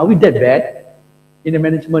wondering, are we that bad in the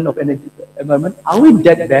management of energy environment? Are we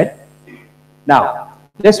that bad? Now,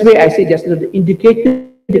 that's why I say just the indicator,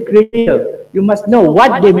 the criteria, you must know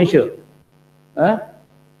what they measure.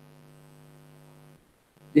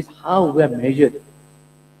 This is how we are measured.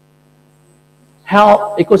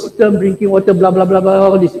 Health, ecosystem, drinking water, blah, blah, blah,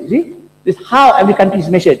 blah, this, see? This is how every country is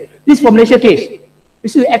measured. This is for Malaysia case.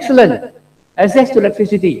 This is excellent. Access to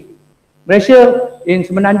electricity. Malaysia, in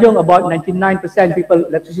Semenanjung, about 99% people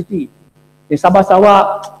electricity. In Sabah,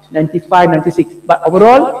 Sarawak, 95, 96. But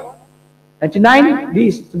overall, 99,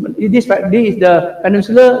 this is the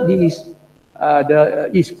peninsula, this is the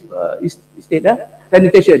east state,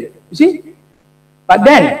 sanitation. You see? But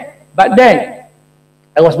then,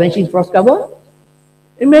 I was mentioning frost cover.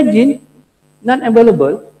 Imagine,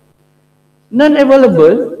 non-available.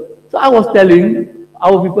 So I was telling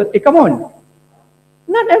our people, hey, come on.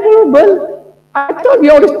 Not available. I thought we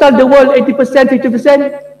always tell the world 80%,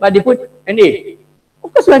 50%, but they put an A.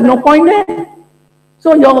 Of course, we have no point there.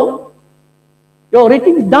 So Your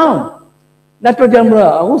rating is down. Nitrogen,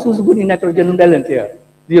 who's good in nitrogen balance here?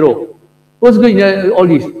 0. Who's good in all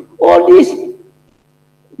this? All this,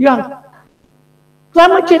 yeah.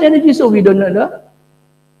 Climate change energy, so we don't know.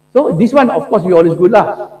 So this one, of course, we always good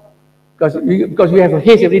lah. Because we have a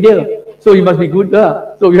haze every day. So you must be good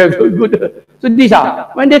lah. So we have good. So these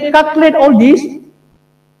are, when they calculate all this,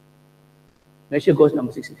 Malaysia goes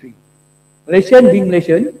number 63. Malaysian being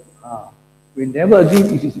Malaysian, we never agree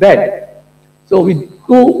it is bad. So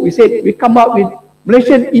we said, we come up with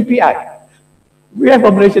Malaysian EPI. We have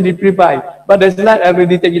a Malaysian EPI, but the slide I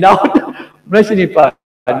already take it out. Malaysian EPI.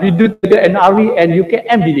 We do the NRE and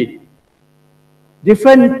UKM did it.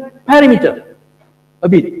 Different parameter, a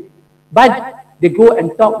bit. But they go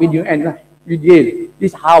and talk with UN, with Yale.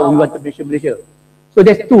 This is how we want to measure Malaysia. So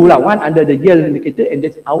there's two, one under the Yale indicator and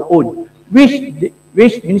that's our own. Which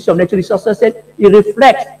Minister of Natural Resources said it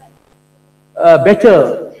reflects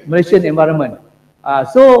better Malaysian environment.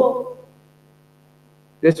 So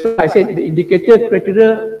that's why I said the indicator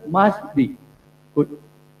criteria must be good.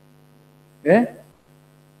 Yeah?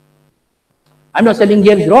 I'm not saying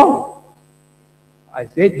Yale is wrong. I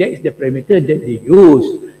said that is the parameter that they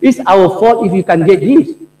use. It's our fault if you can get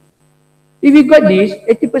this. If you got this,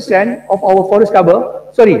 80% of our forest cover,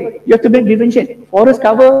 sorry, you have to make differentiate. Forest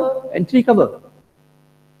cover and tree cover.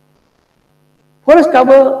 Forest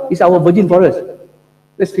cover is our virgin forest.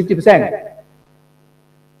 That's 50%.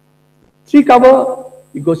 Tree cover,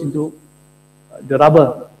 it goes into the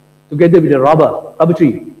rubber, together with the rubber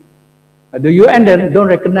tree. The UN then don't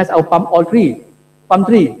recognize our palm tree,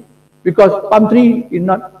 because palm tree is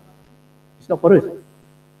not forest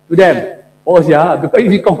to them. Oh yeah, because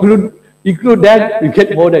if you include that, you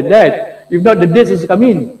get more than that. If not, the dates is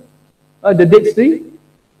coming. The dates tree,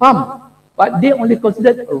 palm, but they only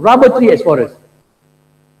consider rubber tree as forest,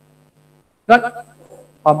 not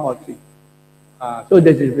palm tree. So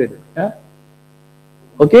that's different. Yeah?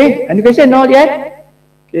 Okay, any question? Not yet?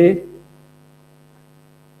 Okay.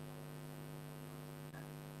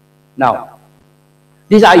 Now,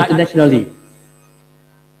 these are internationally.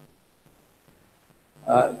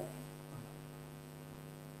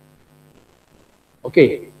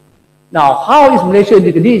 Okay. Now, how is Malaysia?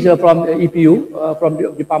 This is from EPU, from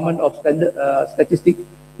the Department of Statistics,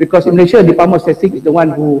 because in Malaysia, Department of Statistics is the one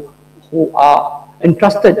who are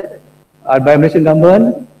entrusted by Malaysian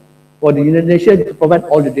government for the United Nations to provide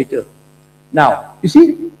all the data. Now, you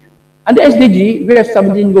see, under SDG, we have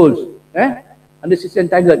 17 goals, under 16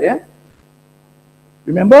 target,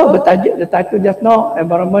 Remember the title just now,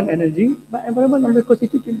 environment, energy, but environment only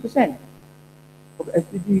constitutes 20% of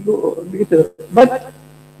SDG goal, but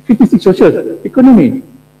 56 social, economy.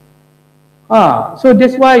 So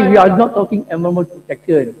that's why we are not talking environment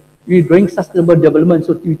protection. We are doing sustainable development,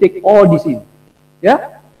 so we take all this in.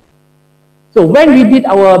 Yeah. So when we did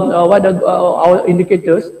our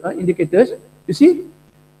indicators, you see,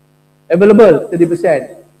 available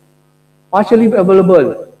 30%, partially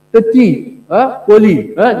available 30,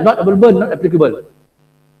 poorly, not available, not applicable.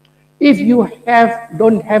 If you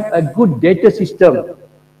don't have a good data system,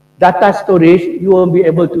 data storage, you won't be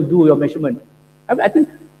able to do your measurement. I think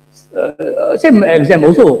same exam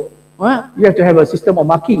also. You have to have a system of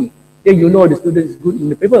marking. Then you know the student is good in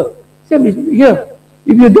the paper. Same is here.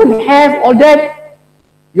 If you don't have all that,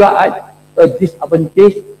 you are at a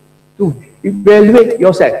disadvantage to evaluate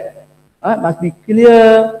yourself. Must be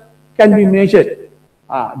clear, can be measured.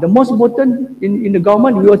 The most important in the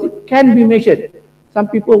government was it can be measured. Some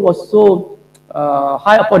people was so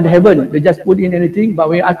high upon the heaven, they just put in anything, but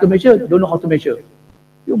when you ask to measure, don't know how to measure.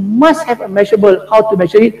 You must have a measurable how to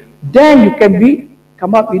measure it, then you can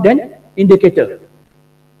come up with an indicator.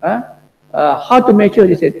 How to measure,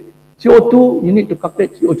 they said, CO2, you need to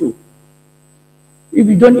calculate CO2. If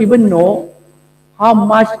you don't even know how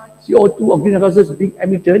much CO2 or greenhouse gases being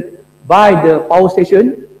emitted by the power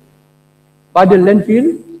station, by the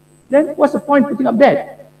landfill, then what's the point putting up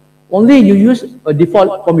that? Only you use a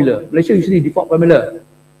default formula. Malaysia usually default formula.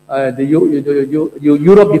 The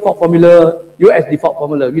Europe default formula, US default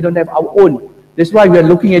formula. We don't have our own. That's why we are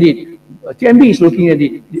looking at it. TMB is looking at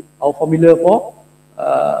it, our formula for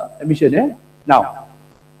emission. Now,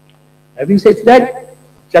 having said that,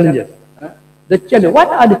 challenges. What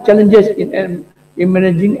are the challenges in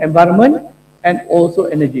managing environment and also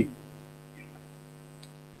energy?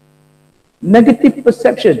 Negative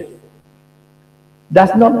perception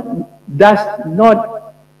does not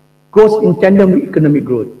goes in tandem with economic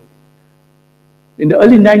growth. In the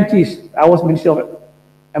early 90s, I was Minister of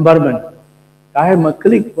Environment. I had my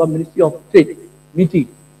colleague from Ministry of Trade meeting.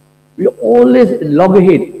 We always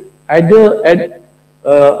loggerhead, either at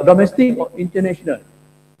domestic or international.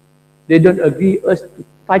 they don't agree us to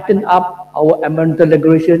tighten up our environmental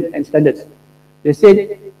regulation and standards. They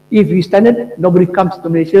said, if we standard, nobody comes to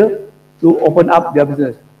Malaysia to open up their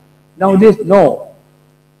business. Nowadays, no.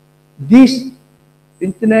 These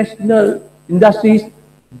international industries,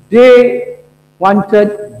 they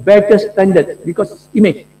wanted better standards because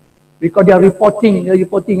image, because they are reporting,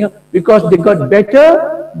 because they got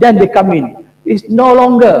better, then they come in. It's no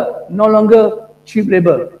longer cheap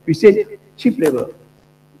labor. We said cheap labor.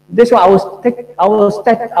 That's why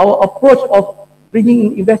our approach of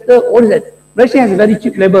bringing in investor, all that. Malaysia has very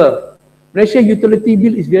cheap labor. Malaysia utility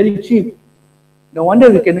bill is very cheap. No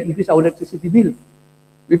wonder we cannot increase our electricity bill.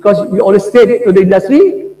 Because we always say to the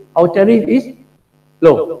industry, our tariff is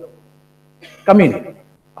low. Come in.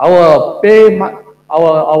 Our pay,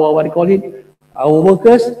 our what do you call it? Our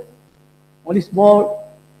workers, only small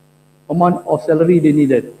amount of salary they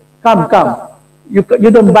needed. Come.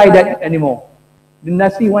 You don't buy that anymore. The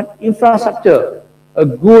industry want infrastructure, a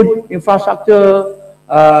good infrastructure,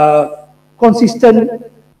 consistent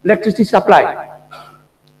electricity supply.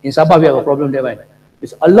 In Sabah, we have a problem there, man.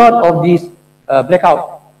 There's a lot of these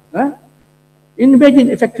blackout.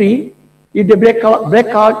 Imagine a factory, if they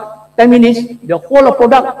blackout 10 minutes, the whole of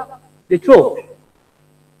product they throw.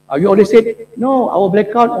 You always said, no, our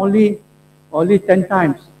blackout only 10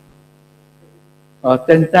 times.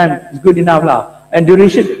 10 times is good enough lah. And the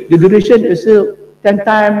duration is 10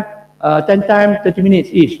 times 30 minutes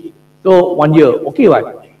each. So 1 year, okay, right?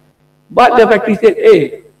 But the factory said,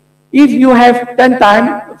 hey, if you have 10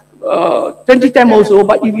 times, 20 times also,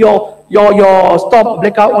 but if your stop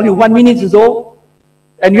blackout only 1 minute or so,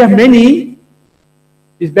 and you have many,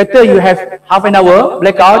 it's better you have half an hour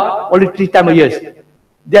blackout only 3 times a year.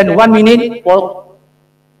 Then 1 minute for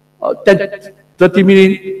 30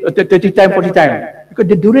 minutes, 30 times, 40 times. Because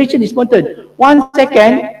the duration is important. 1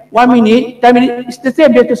 second, 1 minute, 10 minutes, it's the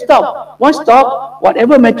same, they have to stop. One stop,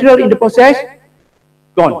 whatever material in the process,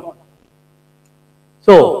 gone.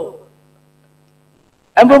 So,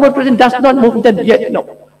 environmental protection does not move that yet,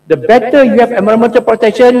 no. The better you have environmental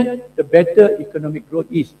protection, the better economic growth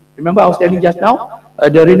is. Remember I was telling just now,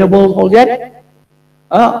 the renewable project,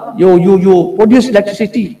 you produce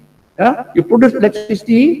electricity. You produce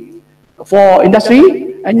electricity for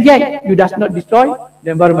industry, and yet you does not destroy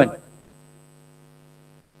the environment.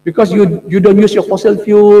 Because you don't use your fossil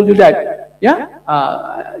fuel, do that.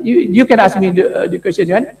 You can ask me the question,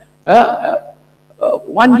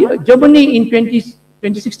 Germany in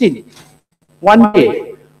 2016, 1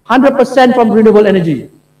 day, 100% from renewable energy,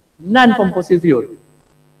 none from fossil fuel.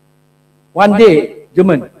 1 day,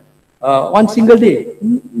 German, 1 single day,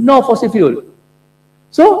 no fossil fuel.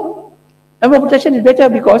 So, environmental protection is better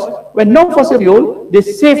because when no fossil fuel, they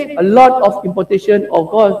save a lot of importation of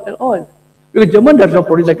gas and oil. Because German does not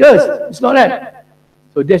produce like us, it's not that.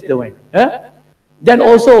 So that's the one. Then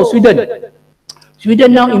also Sweden.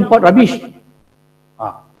 Sweden now import rubbish.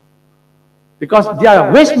 Because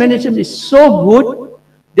their waste management is so good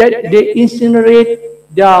that they incinerate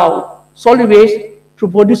their solid waste to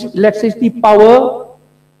produce electricity power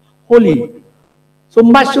wholly. So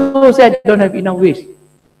much so that they don't have enough waste.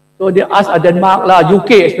 So they ask Denmark,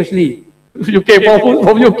 UK especially, UK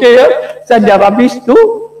from UK, send their rubbish to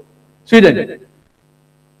Sweden.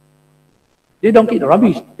 They don't get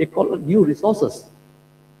rubbish, they call it new resources.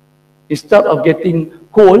 Instead of getting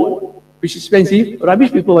coal, which is expensive,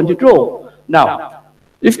 rubbish people want to throw. Now,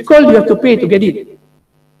 if coal, you have to pay to get it.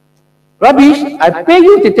 Rubbish, I pay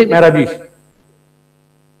you to take my rubbish.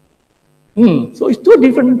 So it's two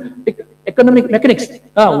different economic mechanics.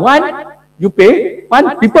 One, you pay.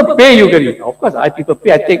 One, people pay you get it. Of course, people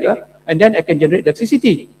pay, I take, and then I can generate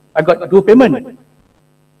electricity. I got to do payment.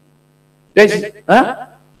 That's,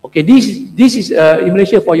 okay, this is in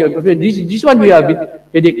Malaysia for your information. This one we are a bit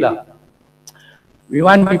headache lah. We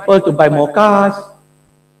want people to buy more cars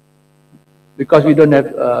because we don't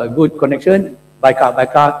have good connection. Buy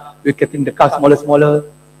car. We're getting the car smaller,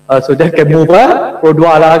 so that can move.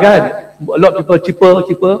 Produce lah kan. A lot of people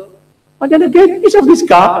cheaper. And then again, each of these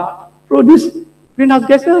car produce greenhouse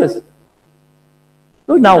gases.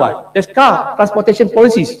 So now what? There's car transportation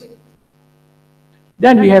policies.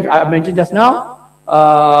 Then we have, I mentioned just now,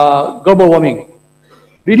 global warming.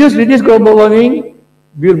 Reduce global warming,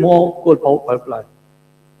 build more coal power plant.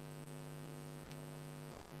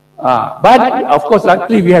 But of course,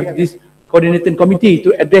 luckily we have this coordinating committee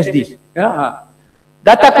to address this.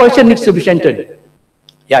 Data collection needs to be strengthened.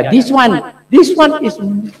 This one is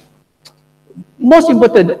most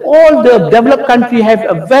important. All the developed countries have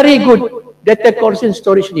a very good data collection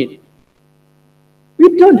storage need.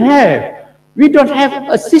 We don't have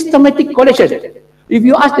a systematic collection. If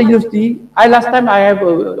you ask the university, last time I have,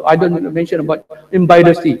 I don't mention about in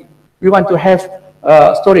biodiversity, we want to have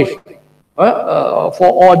storage for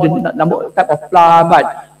all the number type of plant,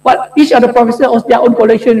 but each of the professor has their own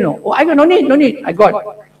collection, you know. Oh, I got no need, I got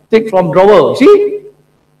take from drawer. See,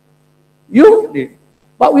 you did.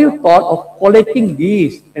 But we thought of collecting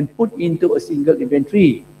these and put into a single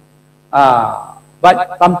inventory.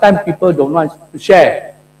 But sometimes people don't want to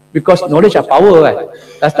share because knowledge is power. Right?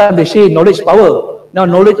 Last time they say knowledge is power. Now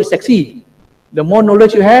knowledge is sexy. The more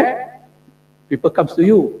knowledge you have, people comes to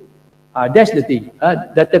you. That's the thing.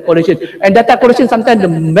 Data collection. And data collection, sometimes the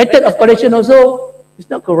method of collection also is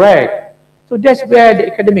not correct. So that's where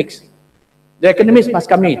the academics must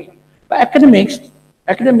come in. But academics,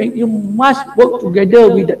 you must work together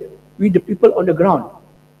with the people on the ground.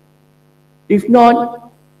 If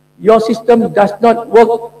not, your system does not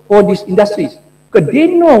work for these industries because they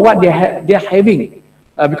know what they are having.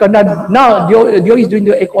 Because now DO is doing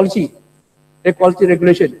the air quality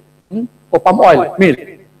regulation for palm oil mill.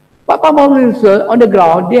 But palm oil mills on the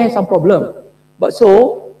ground, they have some problem. But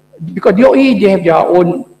so, because DOE, they have their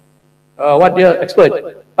own, what they are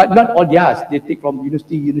expert. But not all theirs. They take from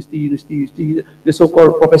university, the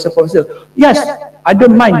so-called professor. Yes, I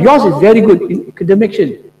don't mind. Yours is very good in academic.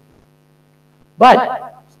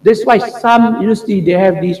 But that's why some university, they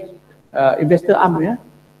have this investor arm. Yeah?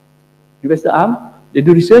 Investor arm, they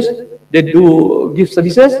do research, they do give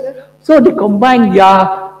services. So they combine their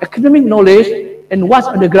academic knowledge and what's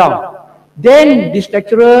on the ground. Then this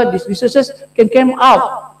lecturer, these researchers can come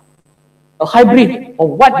out a hybrid of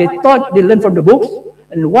what they thought they learned from the books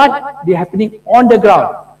and what they happening on the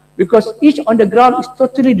ground. Because each on the ground is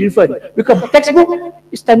totally different. Because textbook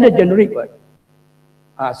is standard generic.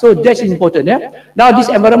 So that's important. Yeah? Now this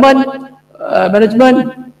environment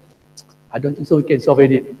management, I don't think so we can solve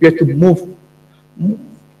it. We have to move.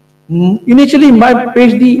 Initially, my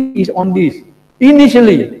PhD is on this.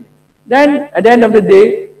 Initially. Then at the end of the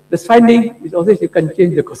day, the finding is always you can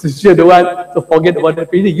change the constitution, the one, so forget about the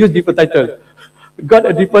PhD, use different title. Got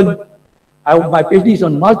a different, my PhD is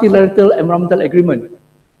on multilateral environmental agreement,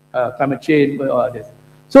 climate change, all this.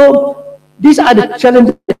 So these are the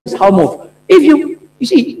challenges, how move. If you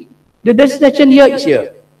see, the destination here is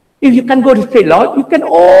here. If you can go to straight line, you can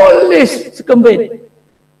always circumvent.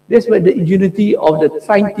 That's where the ingenuity of the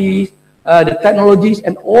scientists, the technologies,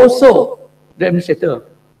 and also the administrator.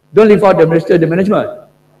 Don't leave out the administrator, the management.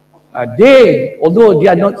 They, although they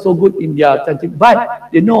are not so good in their scientific, but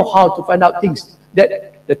they know how to find out things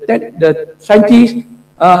that the scientists,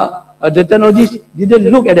 the technologists didn't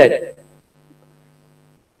look at that.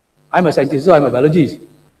 I'm a scientist, so I'm a biologist.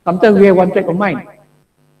 Sometimes we have one track of mind.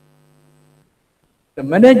 The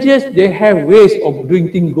managers, they have ways of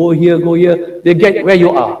doing things, go here, they get where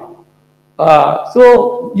you are.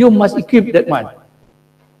 So you must equip that one.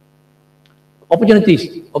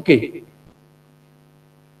 Opportunities, okay.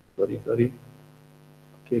 Sorry.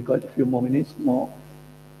 Okay, got a few more minutes more.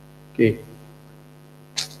 Okay.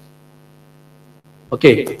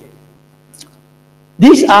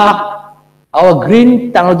 These are our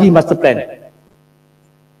green technology master plan.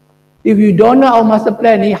 If you don't know our master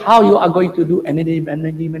plan, how you are going to do energy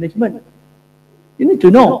management? You need to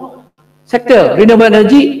know. Sector, renewable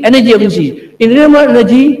energy, energy efficiency. In renewable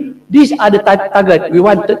energy, these are the target. We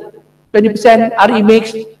want 20% RE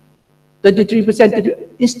mix,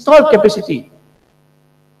 33% installed capacity.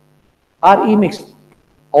 RE mix.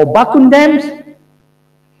 Our Bakun dams,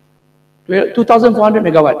 2,400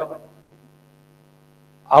 megawatt.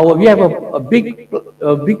 We have a big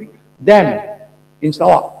dam in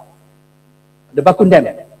Sarawak. The Bakun Dam,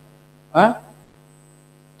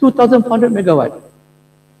 2,400 megawatt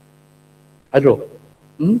hydro.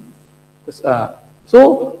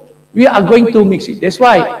 So we are going to mix it. That's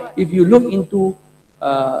why if you look into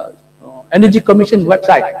Energy Commission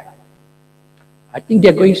website, I think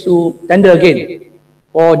they're going to tender again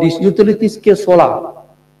for this utility scale solar.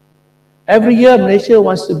 Every year Malaysia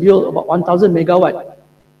wants to build about 1,000 megawatt.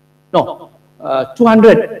 No,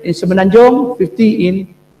 200 in Semenanjung, 50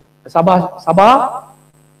 in Sabah,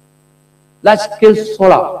 large-scale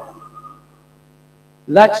solar.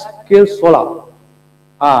 Large-scale solar.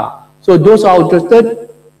 So those are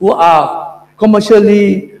interested who are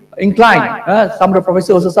commercially inclined. Some of the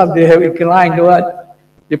professors also they have inclined.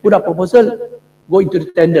 They put up proposal, go into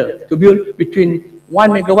the tender to build between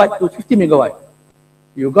 1 megawatt to 50 megawatt.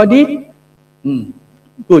 You got it?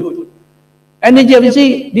 Good. Energy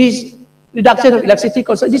efficiency, this reduction of electricity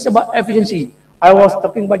consumption, this is about efficiency. I was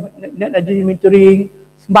talking about net energy metering,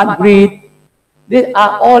 smart grid. These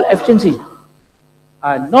are all efficiency.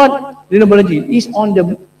 Not renewable energy. It's on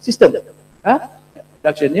the system.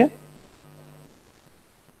 Reduction, yeah?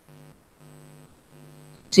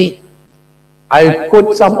 See, I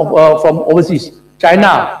quote some of, from overseas.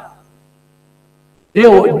 China, they,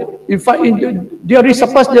 in fact, they already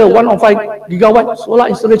surpassed the 1.5 gigawatt solar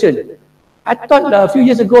installation. I thought a few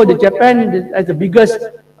years ago, the Japan has the biggest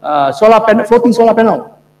solar panel, floating solar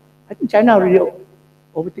panel. I think China already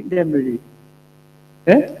overtake them already.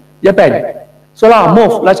 Eh? Japan, solar,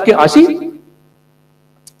 more large scale. See,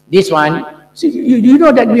 this one. See, you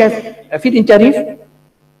know that we have a feed-in tariff.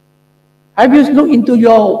 Have you looked into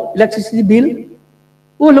your electricity bill?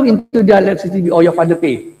 Who look into the electricity bill or your father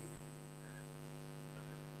pay?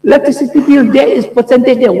 Electricity bill, there is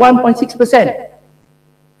percentage there, 1.6%.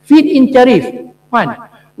 Feed-in tariff, one,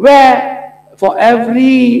 where for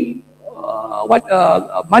every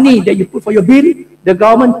money that you put for your bill, the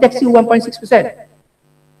government tax you 1.6%.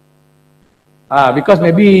 Because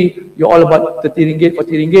maybe you're all about 30 ringgit,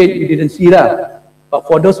 40 ringgit, you didn't see that. But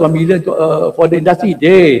for those 1 million, for the industry,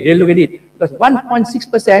 they look at it. Because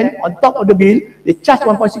 1.6% on top of the bill, they charge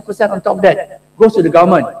 1.6% on top of that, goes to the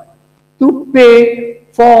government to pay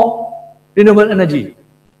for renewable energy.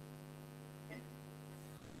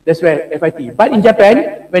 That's where FIT. But in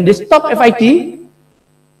Japan, when they stop FIT,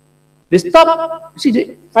 they stop, see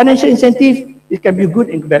the financial incentive, it can be good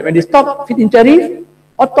and bad. When they stop feed-in tariff,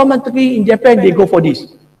 automatically in Japan, they go for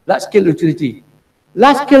this, large-scale utility.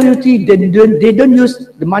 Large-scale utility, they don't use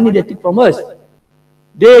the money they take from us.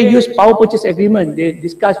 They use power purchase agreement, they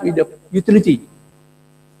discuss with the utility.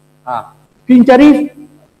 Feed-in tariff,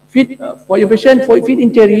 for your question, for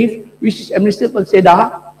feed-in tariff, which is administered by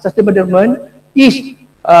SEDA, Sustainable Development, is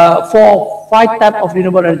for 5 types of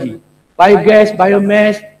renewable energy. Biogas,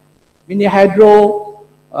 biomass, mini hydro,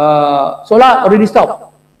 solar already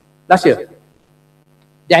stopped last year.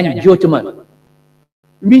 Then geothermal.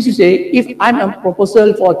 It means to say, if I'm a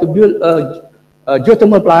proposal to build a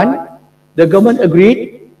geothermal plant, the government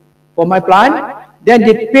agreed for my plant, then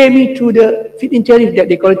they pay me through the feed-in tariff that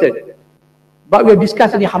they collected. But we'll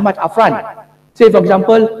discuss how much upfront. Say, for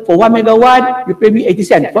example, for 1 megawatt, you pay me 80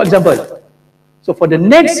 cents, for example. So for the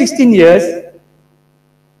next 16 years,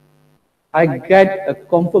 I get a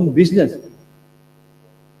confirmed business.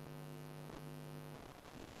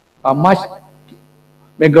 How much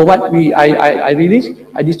megawatt I release,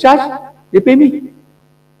 I discharge, they pay me.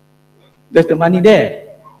 That's the money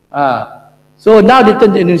there. So now they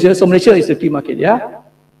turn to Indonesia, so Malaysia is the key market, yeah?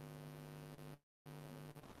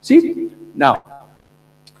 See? Now,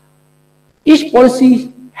 each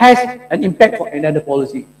policy has an impact for another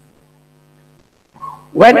policy.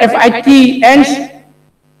 When FIT ends,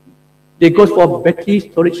 they go for battery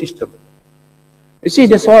storage system. You see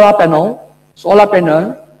the solar panel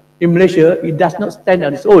in Malaysia, it does not stand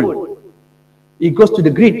on its own. It goes to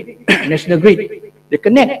the grid, national grid. They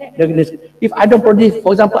connect. If I don't produce,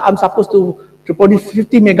 for example, I'm supposed to produce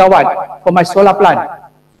 50 megawatt for my solar plant.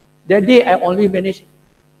 That day, I only managed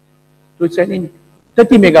to send in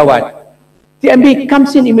 30 megawatt. TMB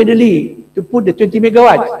comes in immediately to put the 20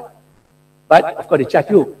 megawatts. But of course, they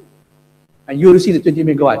charge you. And you receive the 20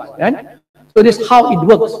 megawatts. Right? So that's how it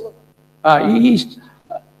works.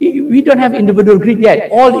 We don't have individual grid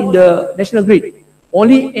yet, all in the national grid.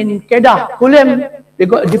 Only in Kedah, Kulem, they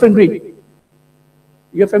got a different grid.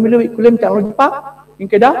 You're familiar with Kulem Technology Park in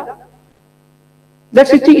Kedah?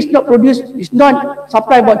 Electricity is not produced, it's not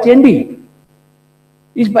supplied by TNB.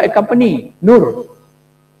 It's by a company, Nur.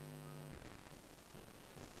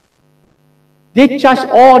 They charge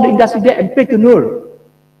all the industry there and pay to Nur.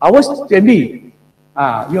 Ours TNB.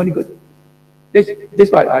 We only got.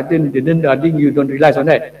 That's why I think you don't realize on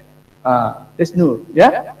that. That's Nur.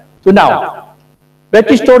 Yeah. So now,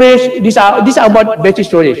 battery storage. These are about battery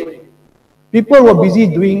storage. People were busy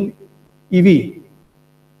doing EV.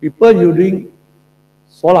 People were doing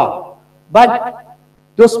solar. But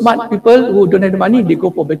those smart people who don't have the money, they go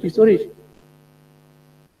for battery storage.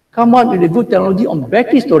 Come out with a good technology on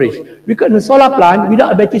battery storage. Because in a solar plant,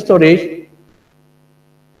 without a battery storage,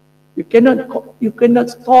 you cannot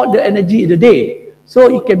store the energy in the day.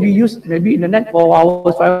 So it can be used maybe in the night for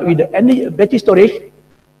hours, 5 hours with the battery storage.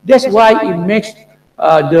 That's why it makes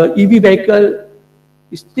the EV vehicle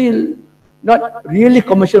is still not really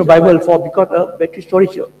commercial viable because of battery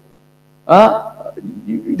storage.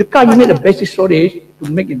 The car, you need a battery storage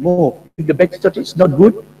to make it move. If the battery storage is not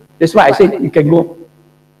good, that's why I said you can go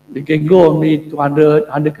only 200,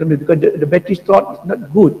 100 kilometers because the battery storage is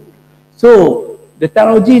not good. So the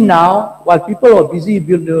technology now, while people are busy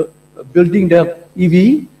building the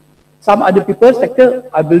EV, some other people sector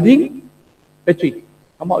are building battery,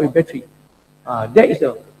 come out with battery. That is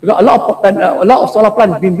because a lot of solar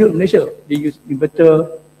plants being built in Malaysia. They use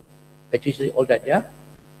inverter, battery, all that. Yeah.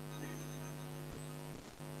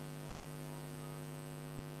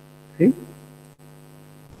 Okay.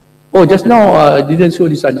 Oh, just now I didn't show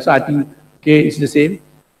this one. So I think, okay, it's the same.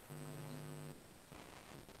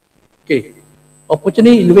 Okay.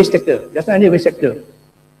 Opportunity in the waste sector. Just now in the waste sector.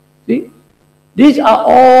 See? These are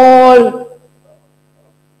all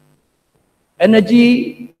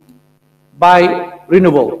energy by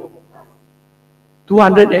renewable.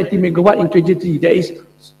 280 megawatt in 2023.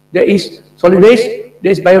 There is solid waste,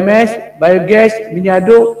 there is biomass, biogas, mini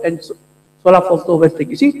hydro, and solar photovoltaic.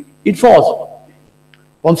 You see, it falls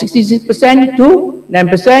from 66% to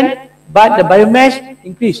 9%, but the biomass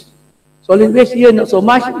increased. Solid waste here not so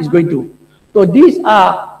much is going to. So these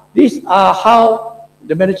are how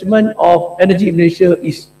the management of energy in Malaysia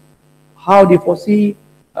is, how they foresee.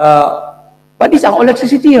 But these are all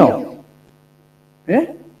electricity, you know.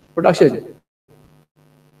 Yeah? Production.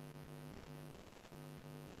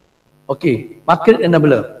 Okay, market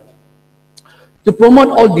enabler. To promote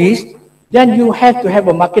all this, then you have to have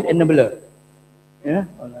a market enabler. Yeah,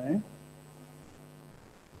 all right.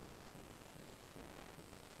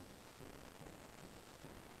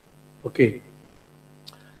 Okay.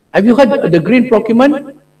 Have you heard the green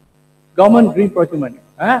procurement? Government green procurement.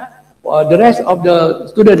 The rest of the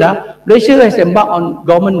students, Malaysia has embarked on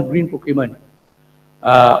government green procurement.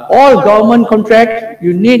 All government contracts,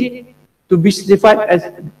 you need to be certified as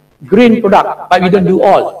green product, but we don't do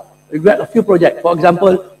all. We got a few projects. For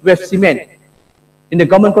example, we have cement in the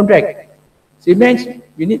government contract. Cement,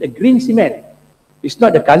 we need a green cement. It's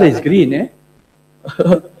not the color is green.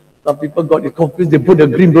 Some people got confused. They put a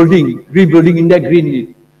green building in there,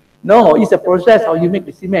 green. No, it's a process how you make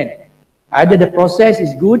the cement. Either the process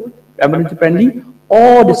is good, environmentally friendly,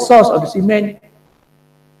 or the source of the cement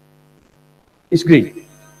is green.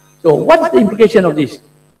 So what's the implication of this?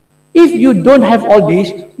 If you don't have all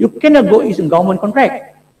this, you cannot go into government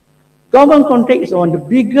contract. Government contract is one of the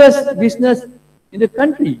biggest business in the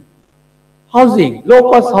country. Housing,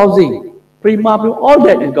 low-cost housing, prima, all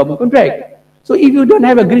that is government contract. So if you don't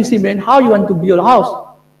have a green cement, how you want to build a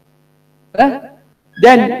house?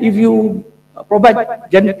 Then if you provide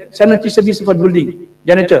sanitary service for building,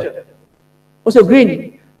 janitor, also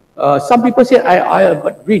green. Some people say, I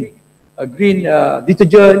got green, green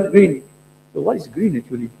detergent, green. So what is green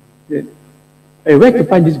actually? Hey, where to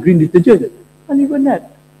find this green detergent? Can't even that.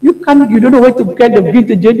 You don't know where to get the green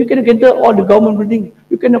detergent. You cannot enter all the government buildings.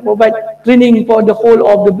 You cannot provide cleaning for the whole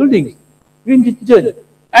of the buildings. Green detergent,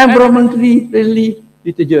 environmentally friendly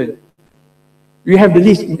detergent. We have the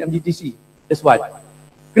list in MDTC. That's what.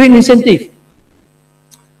 Green incentive.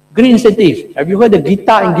 Green incentive. Have you heard the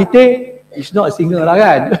guitar and guitar? It's not a singer lah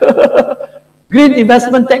kan. Green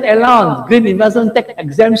investment tax allowance. Green investment tax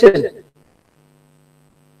exemption.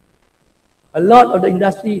 A lot of the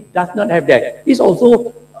industry does not have that. It's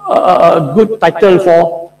also a good title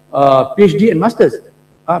for PhD and masters.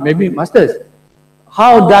 Maybe masters.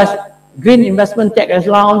 How does green investment tax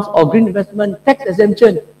allowance or green investment tax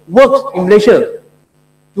exemption works in Malaysia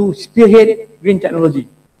to spearhead green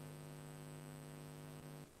technology?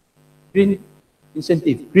 Green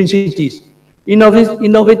incentive, green cities,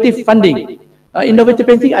 innovative funding. Innovative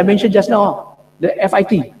funding I mentioned just now, the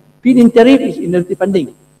FIT. Feed-in tariff is innovative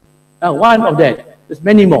funding. One of that. There's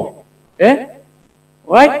many more. Okay?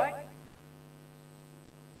 Right?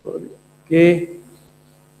 Okay.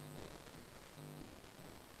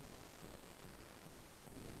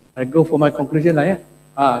 I go for my conclusion lah.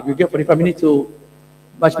 You get 45 minutes, so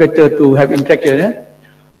much better to have interaction.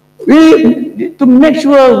 To make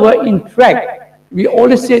sure we're in track, we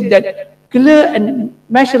always said that clear and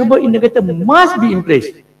measurable indicator must be in place.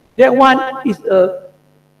 That one is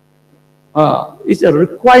a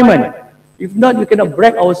requirement. If not, we cannot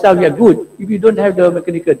brag ourselves we are good if you don't have the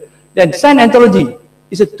mechanical. Then sign anthology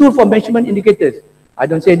is a tool for measurement indicators. I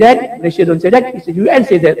don't say that, Malaysia don't say that, it's the UN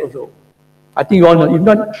say that also. I think you all know. If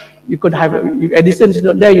not, you could have, if Edison is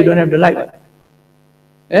not there, you don't have the light.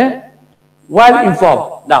 Well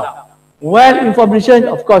informed. Now, well informed decision,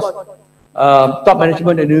 of course, top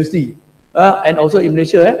management and university, and also in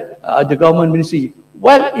Malaysia, the government ministry.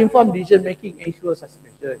 Well informed decision making ensures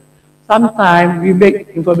success. Sometimes we make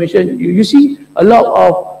information, you see a lot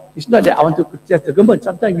of, it's not that I want to criticize the government,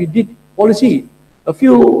 sometimes we did policy. A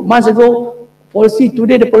few months ago, policy,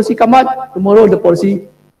 today the policy come out, tomorrow the policy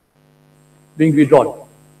being withdrawn.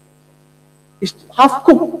 It's half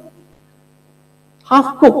cooked.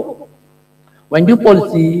 Half cooked. When you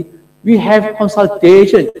policy, we have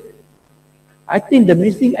consultation. I think the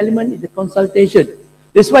missing element is the consultation.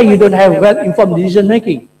 That's why you don't have well-informed decision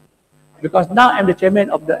making. Because now I'm the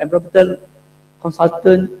chairman of the environmental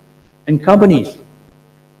consultant and companies.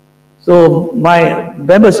 So my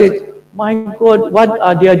member said, my God, what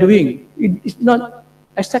are they doing? It's not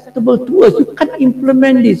acceptable to us. You can't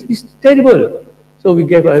implement this. It's terrible. So we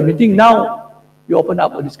gave a meeting. Now we open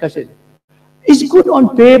up a discussion. It's good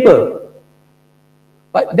on paper,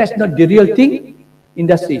 but that's not the real thing.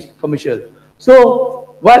 Industries, commercial.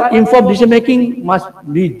 So what informed decision making must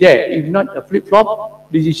be there. If not a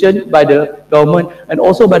flip-flop decision by the government and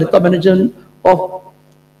also by the top management of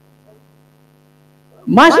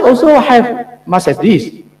must have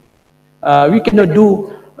this. We cannot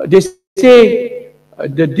do. They say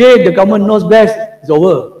the day the government knows best is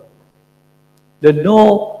over. The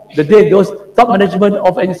day those top management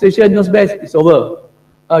of administration knows best is over.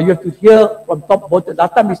 You have to hear from top bottom.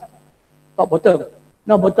 Last time is top bottom.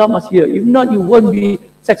 Now bottom must hear. If not, you won't be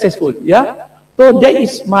successful. Yeah. So that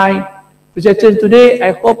is my presentation today.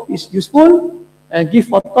 I hope it's useful and give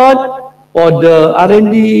for thought for the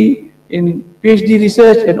R&D in PhD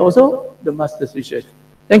research and also the master's research.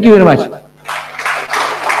 Thank you very much.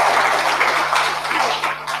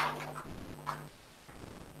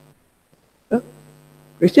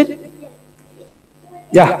 Question?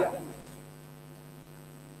 Yeah.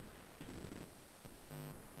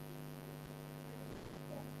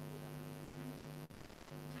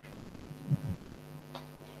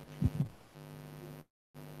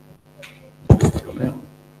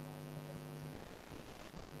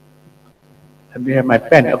 Let me have my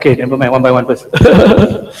pen. Okay, never mind. One by one first.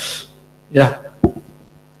 Yeah.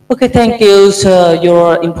 Okay, thank you for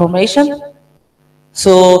your information.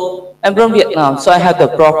 So I'm from Vietnam, so I have the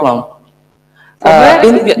problem.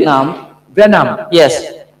 In Vietnam. Vietnam. Yes.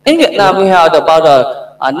 In Vietnam, we have about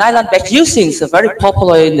a nylon bag using is very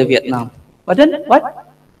popular in the Vietnam. But then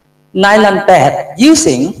what? Nylon bag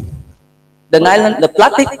using the nylon, the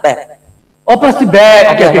plastic bag. Oh, plastic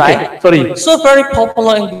bag. Okay, right. Sorry. So very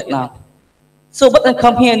popular in Vietnam. So but then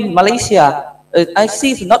come here in Malaysia, I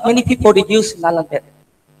see not many people they use nylon bag,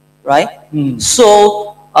 right?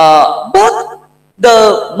 So, but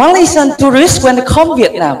the Malaysian tourists when they come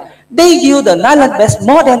Vietnam, they use the nylon bags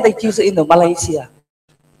more than they use in the Malaysia.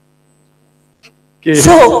 Okay.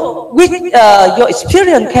 So, with your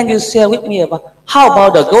experience, can you share with me about how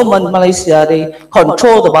about the government Malaysia they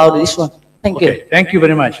control about this one? Thank you. Thank you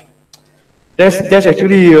very much. That's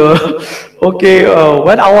actually okay.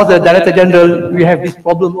 When I was the Director General, we have this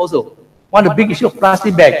problem also. One of the big issues of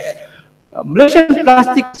plastic bags. Malaysian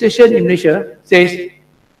Plastic Association in Malaysia says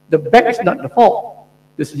the bag is not the fault.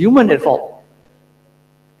 It's human at fault.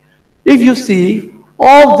 If you see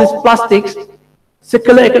all these plastics,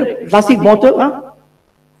 circular plastic bottle,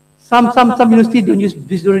 some universities don't use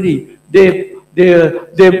this already. They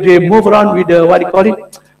move around with the what do you call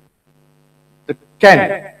it? The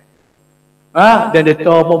can. Then they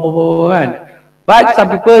throw, but some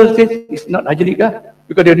people say it's not hygienic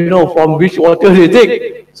because they don't know from which water they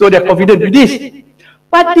take, so they're confident with this.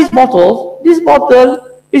 But this bottle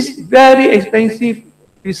is very expensive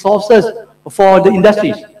resources for the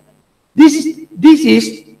industries. This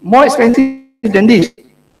is more expensive than this,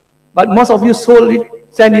 but most of you sold it,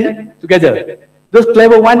 send it together. Those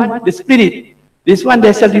clever ones, they split it. This one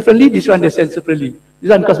they sell differently, this one they sell separately. This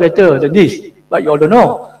one costs better than this, but you all don't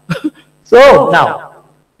know. So now,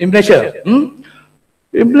 in Malaysia,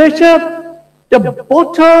 the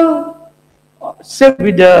bottle served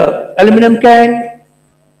with the aluminum can,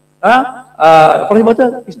 plastic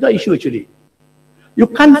bottle is not issue actually. You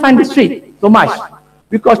can't find the street so much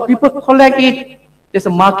because people collect it. There's a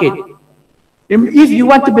market. If you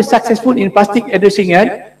want to be successful in plastic addressing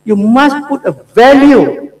it, you must put a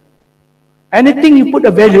value. Anything you put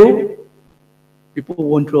a value, people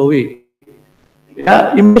won't throw away.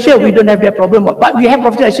 In Malaysia, we don't have that problem, but we have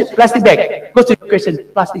plastic bag. Goes to the question,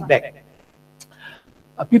 plastic bag.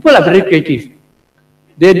 People are very creative.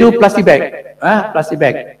 They do plastic bag. Plastic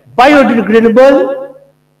bag. Biodegradable,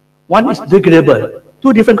 one is degradable.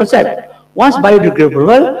 Two different concepts. One's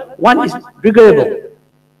biodegradable, one is degradable.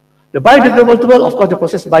 The biodegradable, of course, the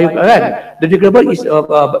process the degradable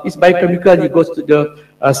is biochemical. It goes to the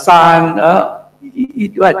sun.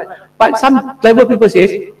 But some clever people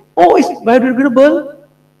say, oh, it's biodegradable.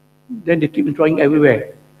 Then they keep throwing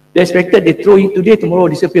everywhere. They expected they throw it today, tomorrow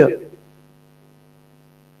disappear.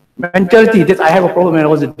 Mentality that I have a problem when I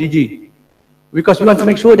was a DG. Because we want to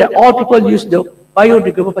make sure that all people use the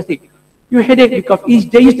biodegradable plastic. You headache because if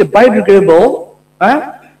they use the biodegradable,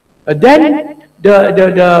 then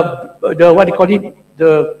the what do you call it,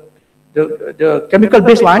 the chemical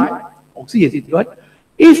based one, oxy is it what?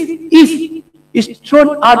 If it's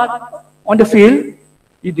thrown out on the field,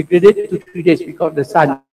 it degraded to 3 days because of the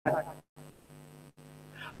sun.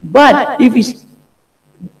 But if it's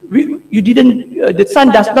the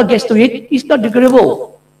sun does not get to it, it's not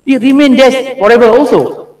degradable. It remains there forever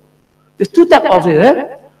also. There's two types of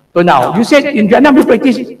it. So now, you said in Vietnam you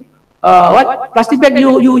practice what? Plastic bag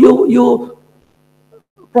you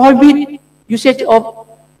prohibit usage of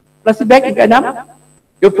plastic bag in Vietnam?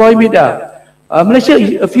 You prohibit Malaysia,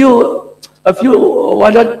 a few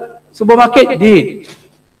supermarket did.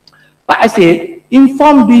 But I said,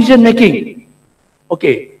 informed decision making.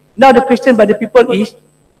 Okay. Now the question by the people is,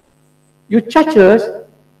 you charge us,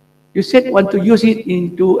 you said want to use it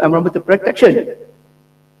into environmental protection,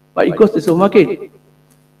 but it goes to the supermarket.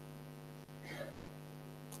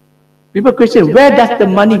 People question, where does the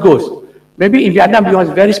money goes? Maybe in Vietnam you are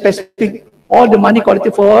very specific, all the money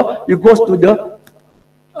collected for you goes to the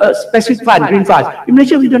specific fund, green fund. In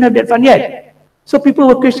Malaysia we don't have that fund yet. So people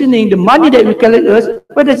were questioning the money that we collect us,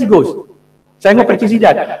 where does it go? Saya mau practice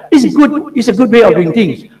that. It's a good way of doing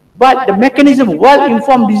things. But the mechanism,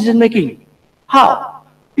 well-informed decision making. How?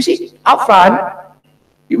 You see, up front,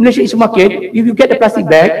 in Malaysia is a market, if you get the plastic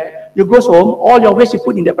bag, you go home, all your waste you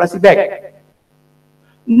put in the plastic bag.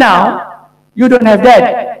 Now, you don't have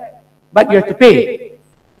that, but you have to pay.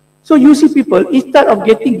 So you see people, instead of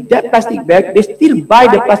getting that plastic bag, they still buy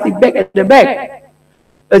the plastic bag at the back.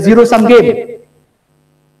 A zero-sum game.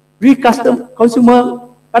 We consumer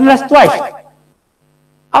penalize twice.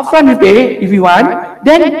 Upfront you pay if you want,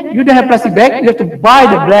 then you don't have plastic bag, you have to buy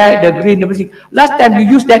the black, the green, everything. Last time you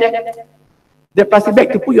use the plastic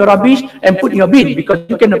bag to put your rubbish and put in your bin, because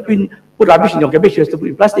you cannot put rubbish in your garbage, you have to put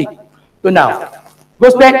in plastic. So now,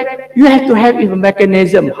 goes back, you have to have a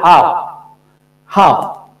mechanism. How?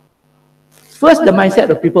 First, the mindset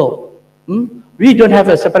of people. We don't have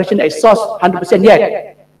a separation at source 100%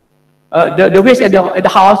 yet. The waste at the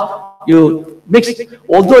house, you mix.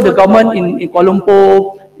 Although the government in Kuala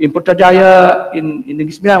Lumpur, in Putrajaya, in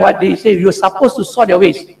Negeri Sembilan, what they say, you're supposed to sort your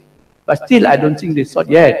waste. But still, I don't think they sort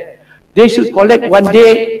yet. They should collect one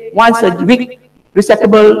day, once a week,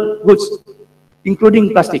 recyclable goods, including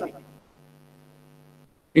plastic.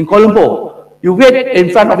 In Kuala Lumpur, you wait in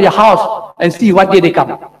front of your house and see what day they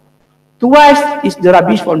come. Twice is the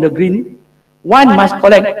rubbish from the green. One must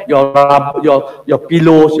collect your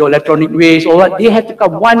pillows, your electronic waste, or what. They have to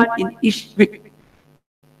come one in each week.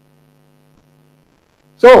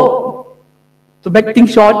 So, to make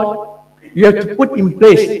things short, you have to put in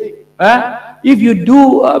place. If you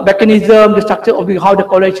do a mechanism, the structure of how the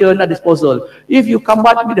collection and disposal, if you come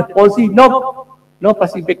back with the policy, no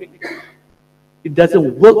plastic bag, it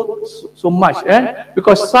doesn't work so much.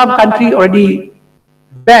 Because some country already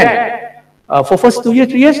banned for first 2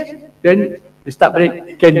 years, 3 years, then they start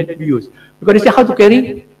can be used. Because they say how to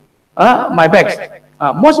carry my bags.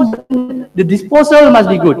 Most the disposal must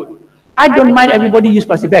be good. I don't mind everybody use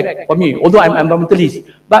plastic bag for me, although I'm environmentalist.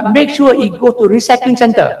 But make sure it go to recycling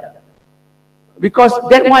center, because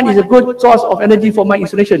that one is a good source of energy for my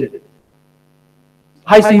installation.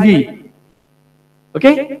 High CV.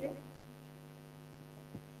 Okay?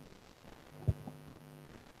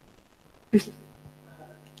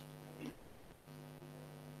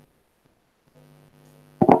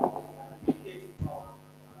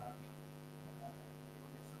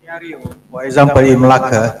 For example, in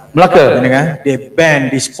Melaka, they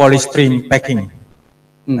ban this polystyrene packing.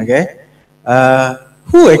 Okay,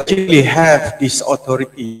 who actually have this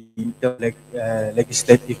authority in the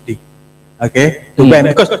legislatively? Okay, to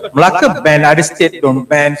ban, because Melaka ban, other states don't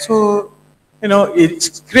ban. So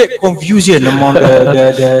it's great confusion among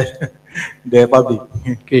the public.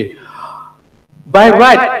 Okay, by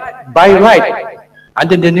right.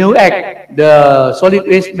 Under the new Act, the Solid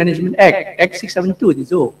Waste Management Act, Act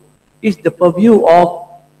 672, is the purview of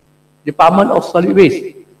Department of Solid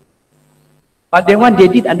Waste. But that one they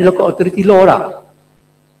did under local authority law,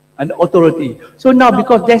 and authority. So now,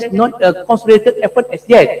 because there's not a consolidated effort as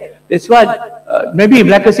yet, that's why maybe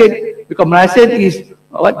Melaka said, because Malaysia is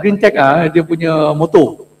what green tech, dia punya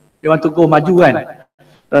motto, they want to go maju kan.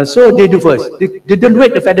 So they do first. They don't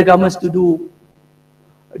wait the federal governments to do.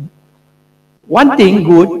 One thing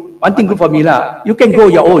good for me lah. You can go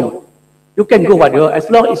your own. You can go whatever, as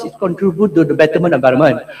long as it contribute to the betterment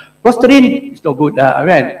environment. Polystyrene is no good,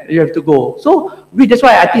 right? You have to go. So that's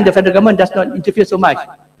why I think the federal government does not interfere so much.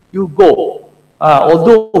 You go.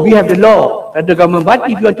 Although we have the law, federal government, but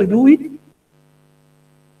if you want to do it,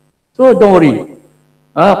 so don't worry.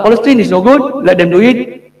 Polystyrene is no good. Let them do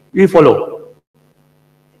it. We follow.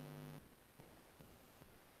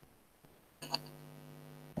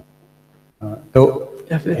 I'm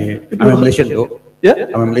a Malaysian, though. Yeah?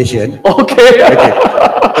 I'm a Malaysian. Okay.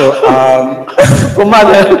 So,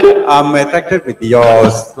 I'm attracted with your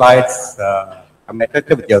slides.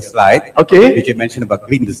 Okay. Which you mentioned about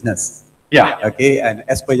green business. Yeah. Okay, and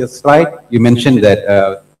as per your slide, you mentioned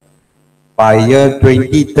that by year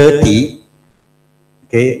 2030,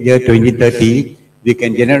 okay, year 2030, we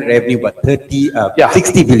can generate revenue about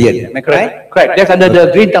 60 billion. Am I correct? Correct. That's under the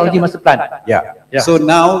Green Technology Master Plan. Yeah. Yeah. So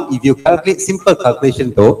now, if you calculate simple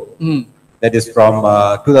calculation though, that is from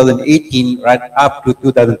 2018 right up to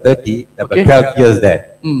 2030, about 12 years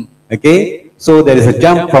there. Okay, so there is a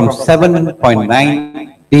jump from 7.9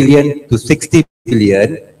 billion to 60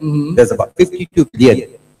 billion. There's about 52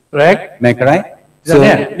 billion. Correct. Am I correct? So,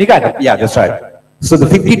 yeah, that's right. So the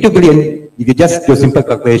 52 billion, if you just do simple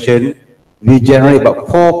calculation, we generate about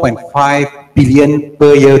 4.5 billion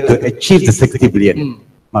per year to achieve the 60 billion.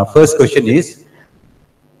 My first question is,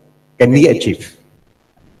 can we achieve?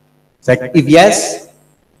 If yes,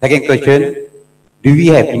 second question, do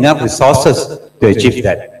we have enough resources to achieve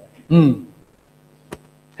that?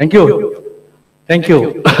 Thank you. Thank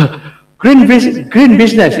you. green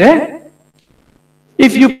business, eh?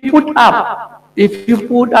 If you put up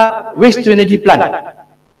waste to energy plant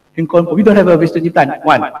in Colombo, we don't have a waste to energy plant.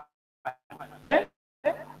 One.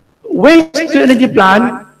 Waste to energy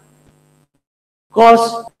plant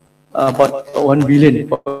costs about 1 billion,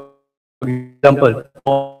 for example,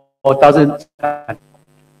 or 1,000.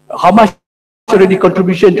 How much already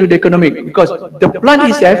contribution to the economic? Because the plant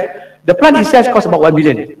itself costs about 1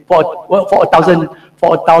 billion for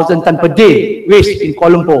 1,000 ton per day waste in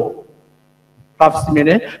Colombo.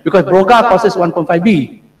 Because Broga costs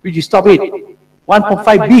 1.5B, which is stop it.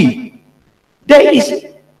 1.5B. There is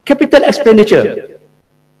capital expenditure,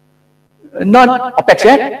 not OPEX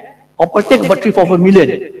yet. OPEX about 3-4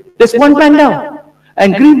 million. There's one plan now.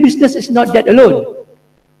 And green business is not that alone.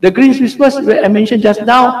 The green business I mentioned just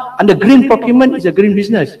now, and the green procurement is a green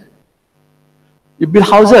business. You build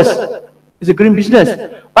houses, it's a green business.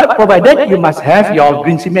 But provided you must have your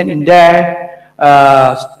green cement in there.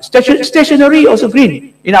 Stationery also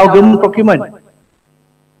green in our government procurement.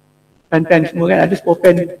 Pen semua kan ada sport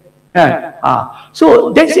pen. So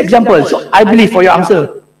that's the example. So I believe for your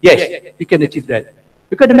answer, yes, we can achieve that.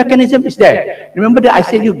 Because the mechanism is there. Remember that I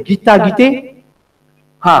said you Gita.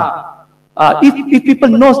 If people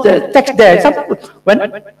knows the text there, when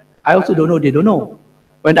I also don't know, they don't know.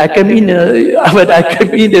 When I came in, the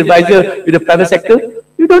advisor with the private sector,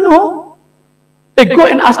 you don't know. They go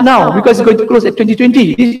and ask now because it's going to close at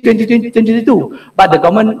 2020. This is 2022, but the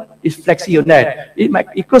government is flexi on that.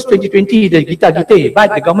 It close 2020, the Gita,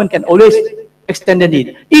 but the government can always extend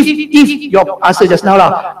it. If your answer just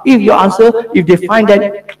now if they find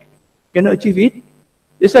that cannot achieve it,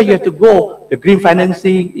 that's why you have to go the green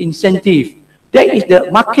financing incentive. That is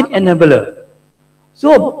the market enabler.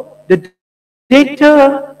 So the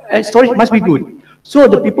data and storage must be good. So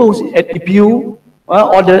the people who at EPU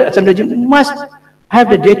or the Energy must have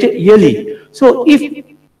the data yearly. So if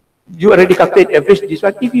you already calculate average this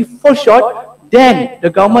one, if you fall short, then the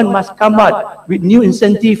government must come out with new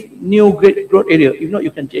incentive, new great growth area. If not,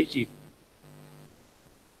 you can achieve.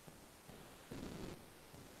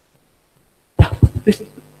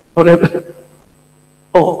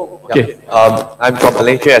 Oh, okay. Yeah. I'm from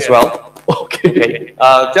Malaysia as well. Okay.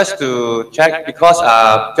 Just to check, because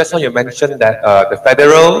just now you mentioned that the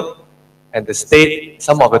federal and the state,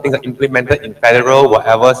 some of the things are implemented in federal,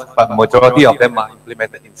 whatever, but majority of them are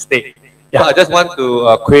implemented in state. Yeah. So I just want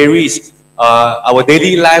to query our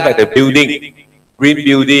daily life at the building, green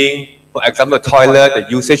building, for example, the toilet, the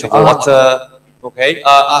usage of water. Okay.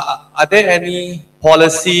 Are there any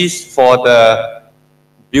policies for the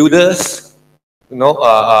builders? You know,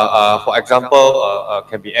 for example,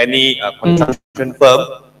 can be any construction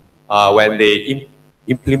firm when they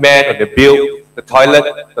implement or they build the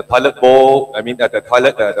toilet bowl. I mean, the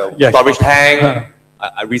toilet, the storage tank,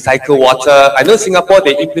 recycle water. I know Singapore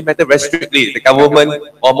they implemented very strictly. The government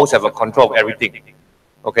almost have a control of everything.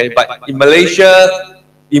 Okay, but in Malaysia,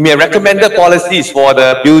 you may have recommended policies for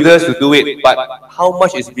the builders to do it, but how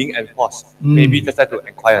much is being enforced? Maybe just like to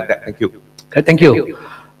inquire on that. Thank you. Thank you.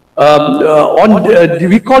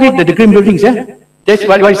 We call it the green buildings. That's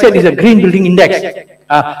what I said is a green building index.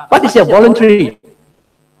 But it's a voluntary.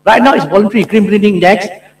 Right now it's voluntary green building index.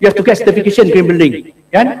 You have to get certification green building.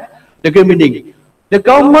 Yeah? The green building. The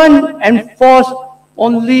government enforce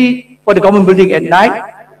only for the government building at night.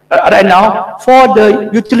 Right now for the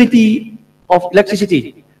utility of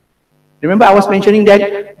electricity. Remember I was mentioning that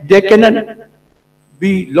they cannot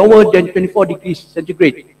be lower than 24 degrees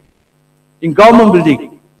centigrade in government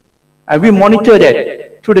building. And we monitor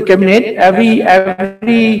that through the cabinet.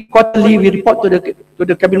 Every quarterly we report to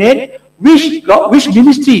the cabinet which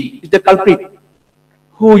ministry is the culprit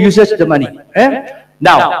who uses the money.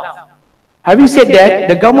 Now, having said that,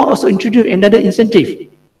 the government also introduced another incentive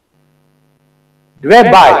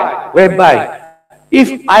whereby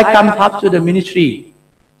if I come up to the ministry,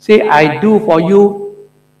 say I do for you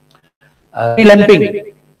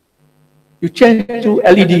lamping, you change to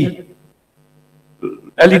LED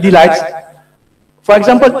lights. For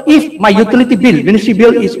example, if my utility bill, ministry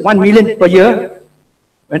bill is 1 million per year,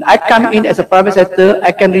 when I come in as a private sector,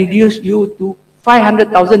 I can reduce you to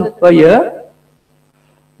 500,000 per year.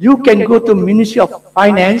 You can go to Ministry of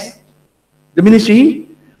Finance, the ministry,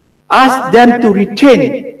 ask them to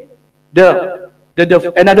retain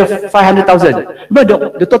another 500,000. But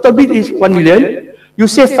the total bill is 1 million. You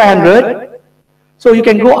save 500. So you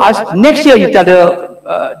can go ask next year. You tell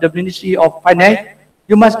the Ministry of Finance,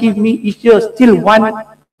 you must give me each year still 1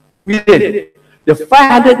 million. The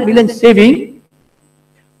 500 million saving,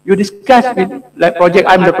 you discuss with like project.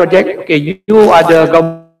 I'm the project. Okay, you are the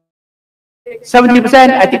government.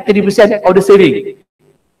 70%, I take 30% of the saving.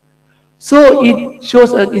 So it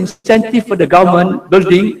shows an incentive for the government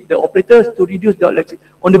building, the operators to reduce the electricity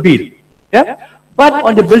on the bill. Yeah? But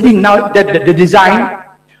on the building now, the design,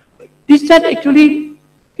 this actually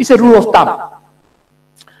is a rule of thumb.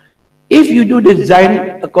 If you do the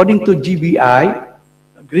design according to GBI,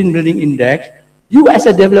 Green Building Index, you as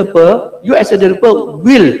a developer will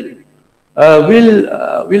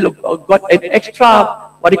got an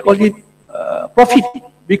extra, what do you call it, profit,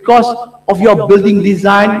 because of your building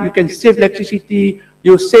design. You can save electricity,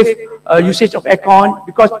 you save usage of aircon,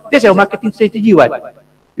 because that's your marketing strategy. What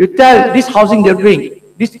you tell this housing they're doing,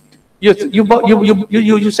 this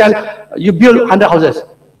you sell, you build 100 houses.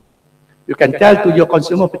 You can tell to your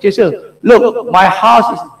consumer purchaser, look, my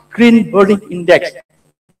house is Green Building Index.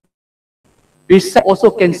 Besides, also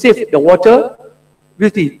can save the water.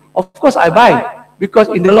 Of course, I buy, because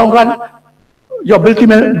in the long run, your building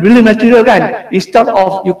material kan, instead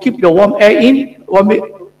of you keep the warm air in,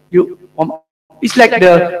 it's like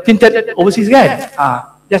the tinted overseas kan.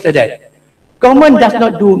 Just like that. Government does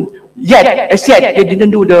not do yet, as yet, they didn't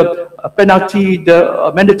do the penalty,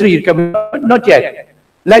 the mandatory, not yet.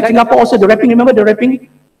 Like Singapore also, the wrapping, remember the wrapping?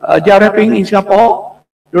 They are wrapping in Singapore,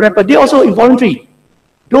 the wrapper, they also involuntary.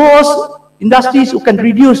 Those industries who can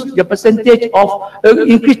reduce the percentage of,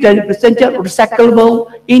 increase the percentage of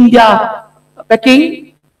recyclable in their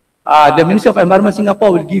packing, the Ministry of Environment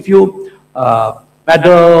Singapore will give you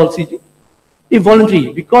medals,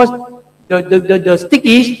 involuntary, because the stick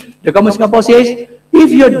is, the government of Singapore says,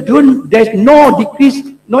 if you don't, there's no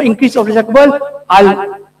increase of recyclable,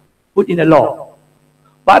 I'll put in a law.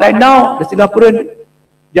 But right now, the Singaporean,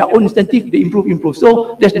 their own incentive, they improve.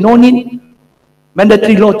 So there's no need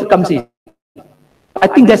mandatory law to come in. I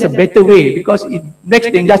think that's a better way, because it makes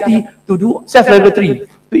the industry to do self-regulatory,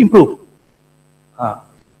 to improve.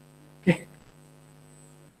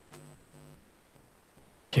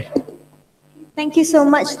 Okay. Thank you so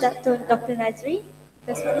much, Dr. Nadzri.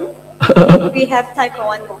 We have time for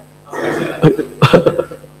one more.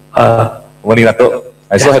 Morning, Dato.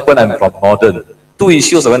 I so happen I'm from Northern. Two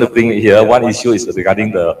issues I want to bring here. One issue is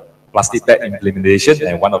regarding the plastic bag implementation,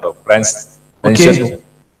 and one of the friends mentioned.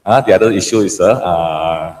 The other issue is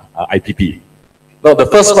IPP. Now, the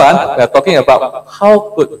first one, we are talking about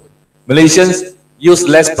how could Malaysians use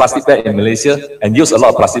less plastic bag in Malaysia and use a lot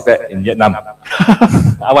of plastic bag in Vietnam.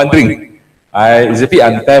 I'm wondering, it's a bit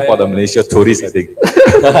unfair for the Malaysia tourists, I think.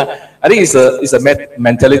 I think it's a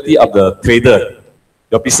mentality of the trader,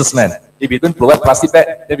 your businessman. If you don't provide plastic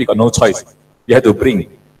bag, then we got no choice. You have to bring.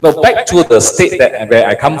 Now, back to the state where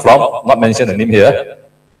I come from, not mention the name here.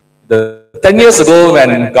 10 years ago,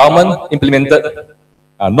 when government implemented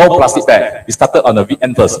no plastic bag, it started on the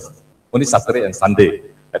weekend first, only Saturday and Sunday.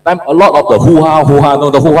 At that time, a lot of the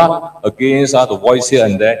hoo-ha against the voice here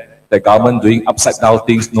and there, the government doing upside down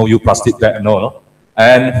things, no use plastic bag, no.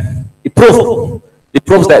 And it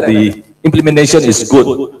proves that the implementation is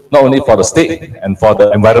good, not only for the state and for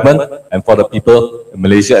the environment and for the people in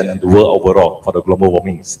Malaysia and the world overall for the global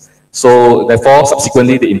warming. So therefore,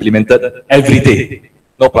 subsequently, they implemented every day,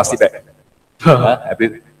 no plastic bag.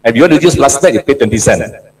 If you want to use plastic bag, you pay 20 cents.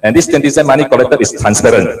 And this 20 cent money collected is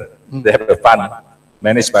transparent. They have a fund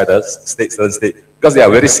managed by the state, because they are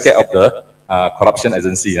very scared of the corruption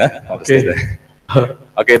agency.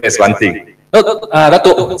 Okay, that's one thing.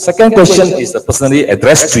 Dato, second question is personally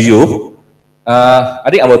addressed to you. I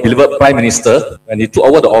think our beloved Prime Minister, when he took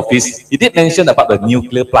over the office, he did mention about the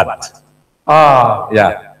nuclear plant.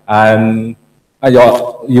 Yeah, and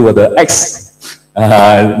you were the ex-DG.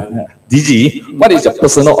 What is your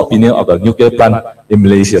personal opinion of the nuclear plant in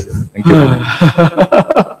Malaysia? Thank you.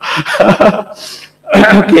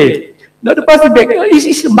 Okay. Now the plastic bag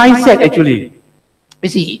is mindset actually. You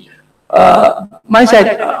see,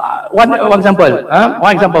 mindset. One example.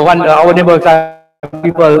 Our neighbor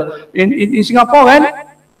people in Singapore,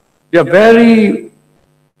 kan, they are very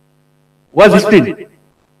well disciplined.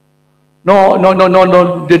 No,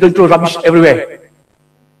 they don't throw rubbish everywhere.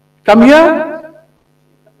 Come here,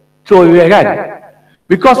 throw everywhere, kan?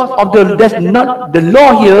 Because of there's not the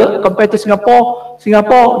law here compared to Singapore.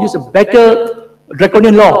 Singapore use a better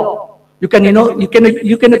draconian law. You can, you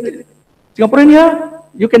can Singaporean here,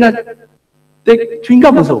 you cannot take chewing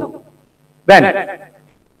gum also. Ban.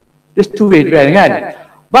 There's two ways, kan?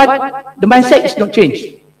 But the mindset is not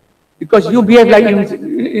changed. Because you behave like in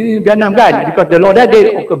Vietnam, kan? Because the law that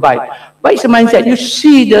they occupy. But it's a mindset. You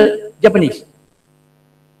see the Japanese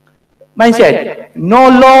mindset. No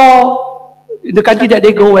law in the country that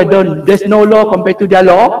they go where there's no law compared to their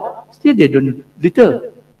law. Still they don't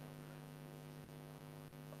litter.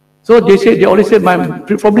 So they always say,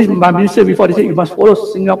 probably my minister before, they say you must follow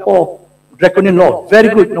Singapore draconian law. Very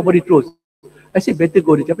good, nobody throws. I say better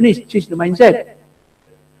go to Japanese, change the mindset.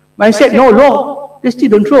 Mindset, no law, they still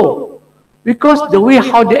don't throw. Because the way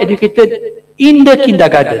how they educated in the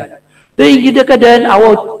kindergarten. The kindergarten,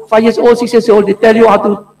 our 5 years old, 6 years old, they tell you how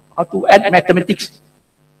to add mathematics.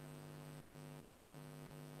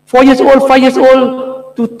 4 years old, 5 years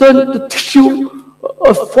old, to teach you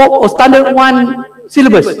a standard 1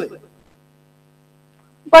 syllabus.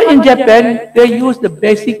 But in Japan, they use the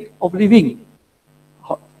basic of living.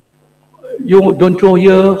 You don't throw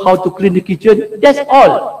here, how to clean the kitchen, that's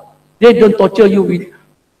all. They don't torture you with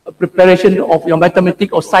preparation of your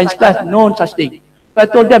mathematics or science class, no such thing. But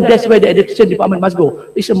I told them that's where the education department must go.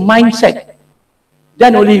 It's a mindset.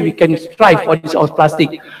 Then only we can strive for this of plastic.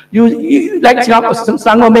 You like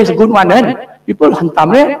Singapore makes a good one, and people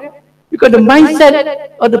hantam because the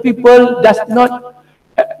mindset of the people does not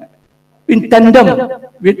in tandem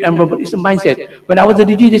with environment. It's a mindset. When I was a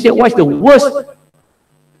DG, they said, "What's the worst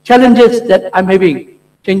challenges that I'm having?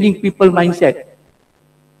 Changing people mindset.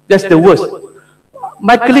 That's the worst."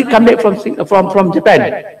 My colleague come back from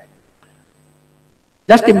Japan.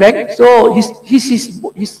 Just came back. So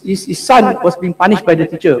his son was being punished by the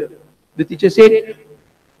teacher. The teacher said,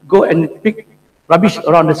 "Go and pick rubbish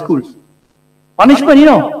around the schools." Punishment,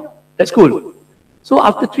 at school. So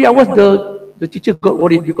after 3 hours, the teacher got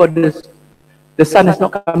worried because the son has not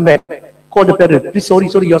come back. Called the parent, "Please, sorry,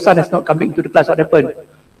 your son has not come back into the class. What happened?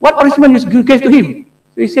 What punishment you gave to him?"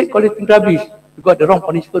 So he said, "Collecting rubbish. You got the wrong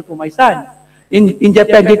punishment for my son." In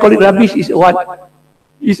Japan, they call it rubbish is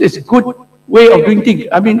a good way of doing things.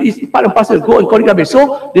 I mean, it's part and parcel. Go and collect rubbish.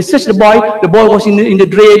 So they searched the boy. The boy was in the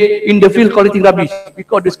drain, in the field collecting rubbish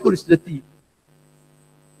because the school is dirty.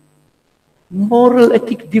 Moral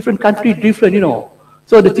ethic, different country, different,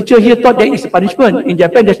 So the teacher here thought that is a punishment. In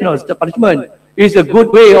Japan, that's not a punishment. It's a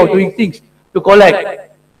good way of doing things to collect.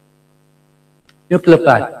 Nuclear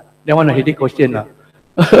plant. That one a headache question.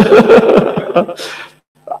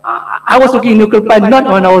 I was working in nuclear plant not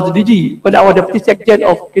when I was the DG, but I was the deputy secretary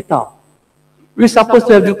of Qatar. We're supposed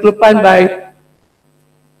to have nuclear plant by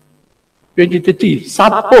 2030.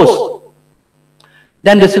 Suppose.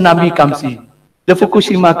 Then the tsunami comes in. The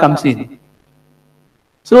Fukushima comes in.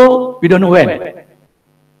 So we don't know when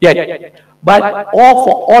yet. But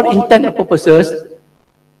for all intent and purposes,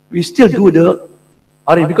 we still do the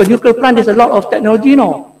R&D because nuclear plant there's a lot of technology,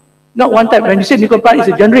 Not one time. When you say nuclear plant, it's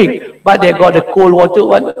a generic, but they got the cold water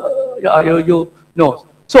one. No.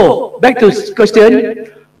 So back to this question.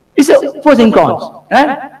 It's a pros and cons.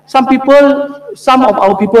 Some of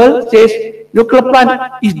our people says nuclear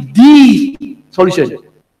plant is the solution.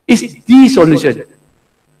 It's the solution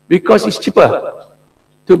because it's cheaper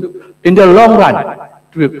in the long run.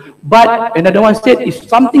 But another one said if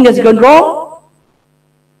something has gone wrong,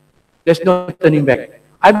 there's no turning back.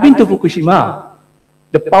 I've been to Fukushima.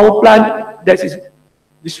 The power plant that is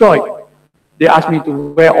destroyed. They asked me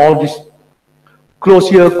to wear all this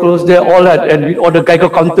clothes here, clothes there, all that, and with all the Geiger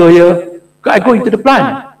counter here. I go into the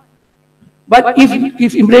plant. But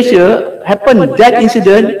if in Malaysia happened that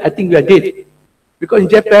incident, I think we are dead. Because in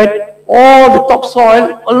Japan, all the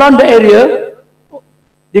topsoil around the area,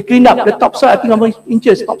 they clean up the topsoil. I think how many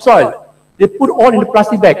inches topsoil. They put all in the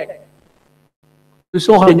plastic bag.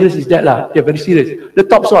 So how dangerous is that lah? They're very serious. The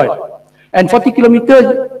topsoil. And 40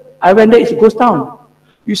 kilometers, I went there, it's a ghost town.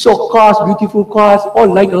 You saw cars, beautiful cars, all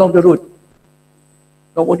lying along the road.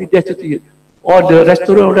 Nobody dares to see it. All the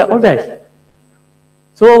restaurant, all that.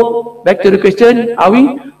 So, back to the question, are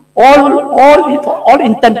we, for all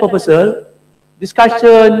intent purposes,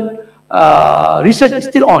 discussion, research is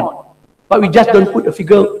still on. But we just don't put a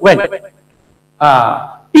figure when.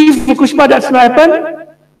 If Fukushima does not happen,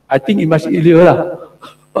 I think it must be illegal lah.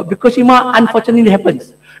 But Fukushima unfortunately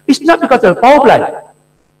happens. It's not because of the power plant.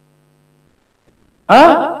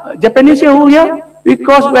 Japanese here,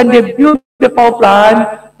 Because when they build the power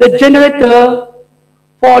plant, the generator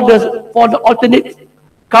for the alternate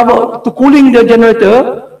cover to cooling the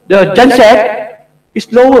generator, the genset is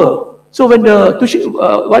lower. So when the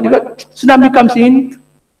tsunami comes in,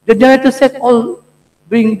 the generator set all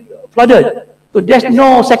being flooded. So there's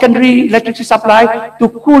no secondary electricity supply to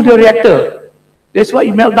cool the reactor. That's why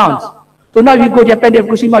it meltdowns. So now you go Japan,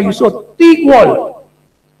 Fukushima, you saw thick wall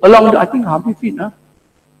along the, I think, how many feet? Huh?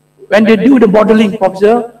 When they do the modeling,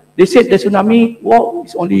 Professor, they said the tsunami wall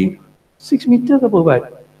is only 6 meters above.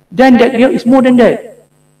 Then that year is more than that.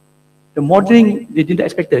 The modeling, they didn't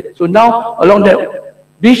expect it. So now along that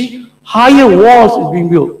beach, higher walls is being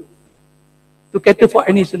built to cater for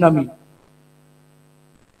any tsunami.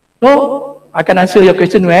 So I can answer your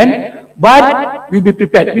question when, but we'll be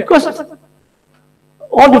prepared because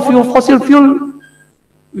all the fossil fuel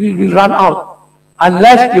will run out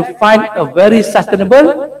unless you find a very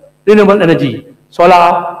sustainable renewable energy,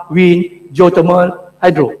 solar, wind, geothermal,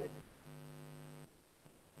 hydro.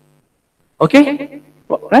 Okay?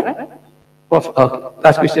 Right? Prof,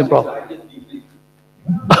 last question, Prof.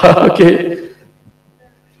 Okay.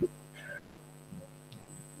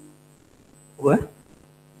 What?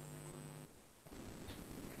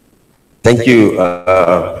 Thank you,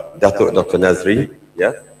 Dr. Nadzri.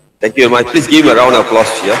 Yeah. Thank you very much. Please give him a round of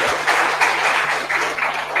applause here.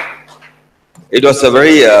 It was a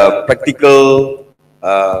very practical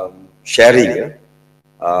sharing,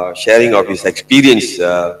 sharing of his experience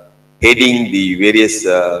heading the various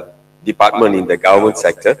departments in the government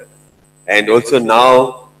sector, and also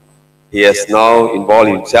now he has now involved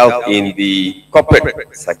himself in the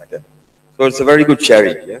corporate sector. So it's a very good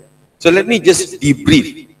sharing. Yeah. So let me just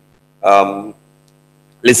debrief.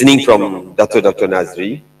 Listening from Dr.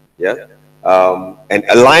 Nadzri, yeah, and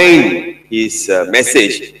align his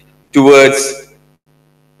message towards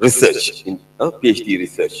research, in PhD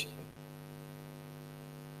research.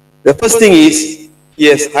 The first thing is, he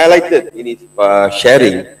has highlighted in his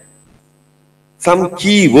sharing some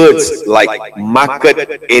key words like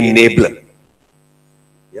market enabler.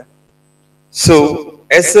 Yeah. So,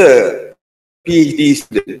 as a PhD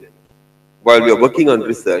student, while we are working on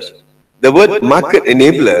research, the word market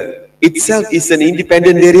enabler itself is an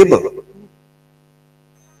independent variable.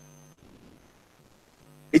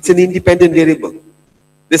 It's an independent variable.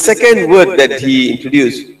 The second word that he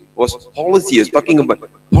introduced was policy. He was talking about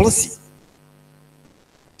policy.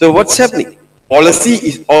 So what's happening? Policy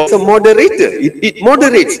is also a moderator. It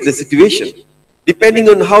moderates the situation depending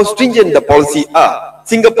on how stringent the policies are.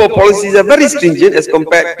 Singapore policies are very stringent as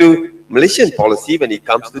compared to Malaysian policy when it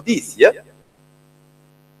comes to this. Yeah.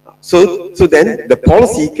 So then the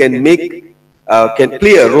policy can make, can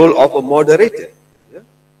play a role of a moderator. Yeah?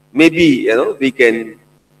 Maybe,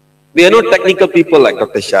 we are not technical people like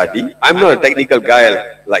Dr. Shadi. I'm not a technical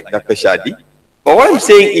guy like Dr. Shadi. But what I'm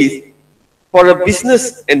saying is, for a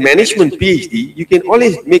business and management PhD, you can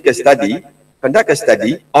always make a study, conduct a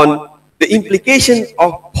study on the implication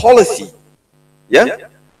of policy. Yeah?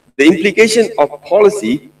 The implication of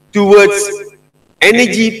policy towards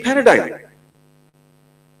energy paradigm.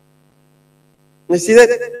 You see that?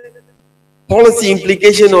 Policy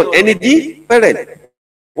implication on energy paradigm.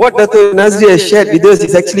 What Dr. Nadzri has shared with us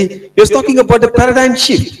is actually, he was talking about the paradigm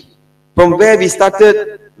shift from where we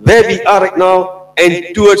started, where we are right now,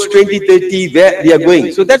 and towards 2030, where we are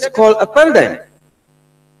going. So that's called a paradigm.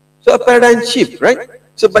 So a paradigm shift, right?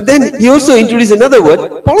 So, but then he also introduced another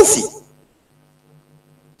word, policy.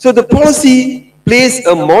 So the policy plays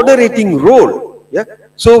a moderating role. Yeah.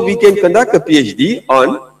 So we can conduct a PhD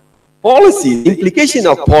on policy, implication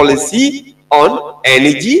of policy on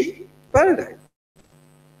energy paradigm.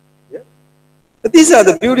 Yeah. But these are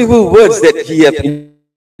the beautiful words that he has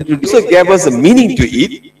introduced. Also gave us a meaning to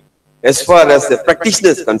it. As far as the practitioner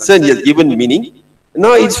is concerned, he has given meaning.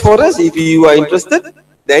 Now it's for us, if you are interested,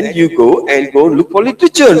 then you go and look for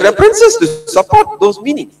literature and references to support those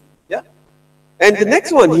meanings. Yeah. And the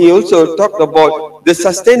next one, he also talked about the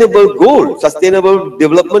sustainable goal, sustainable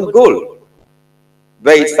development goal.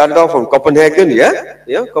 Where it started off from Copenhagen,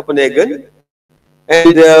 Copenhagen.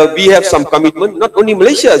 And we have some commitment, not only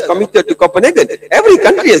Malaysia is committed to Copenhagen, every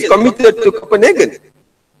country is committed to Copenhagen.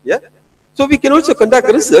 Yeah. So we can also conduct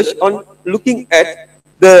research on looking at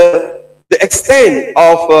the extent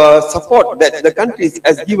of support that the countries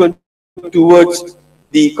has given towards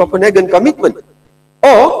the Copenhagen commitment.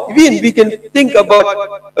 Or even we can think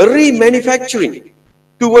about remanufacturing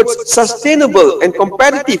towards sustainable and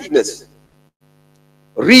competitiveness.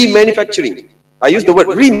 Remanufacturing. I use the word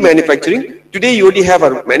remanufacturing. Today you already have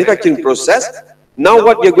a manufacturing process. Now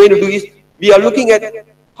what we are going to do is, we are looking at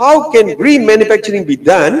how can remanufacturing be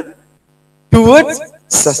done towards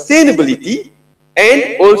sustainability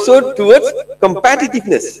and also towards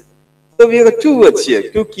competitiveness. So we have two words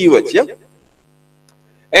here, two keywords here.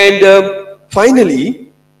 And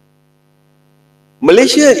finally,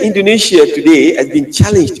 Malaysia and Indonesia today has been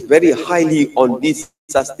challenged very highly on this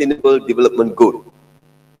sustainable development goal.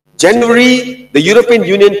 January, the European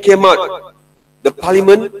Union came out, the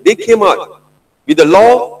parliament, they came out with a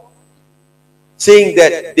law saying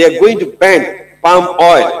that they are going to ban palm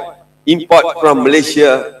oil import from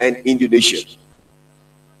Malaysia and Indonesia.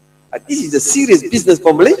 This is a serious business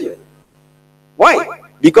for Malaysia. Why?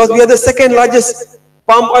 Because we are the second largest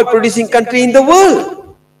palm oil producing country in the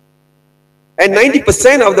world. And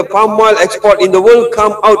 90% of the palm oil export in the world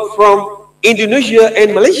come out from Indonesia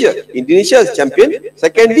and Malaysia. Indonesia is champion,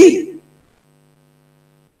 second D.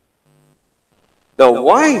 Now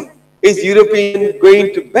why is European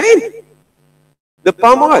going to ban the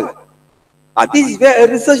palm oil? This is where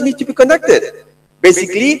a research needs to be conducted.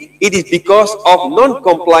 Basically, it is because of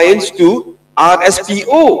non-compliance to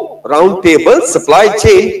RSPO, Round Table Supply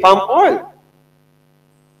Chain Palm Oil.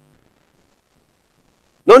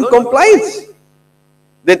 Non-compliance.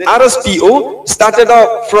 Then RSPO started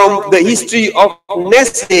out from the history of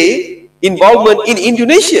Nestle involvement in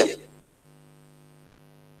Indonesia.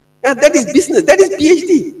 Yeah, that is business, that is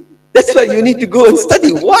PhD. That's why you need to go and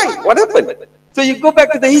study. Why? What happened? So you go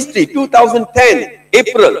back to the history, 2010,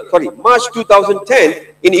 March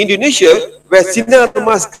 2010, in Indonesia, where Sinar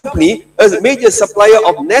Mas company is a major supplier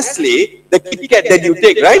of Nestle, the Kit Kat that you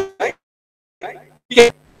take, right?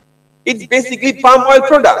 It's basically palm oil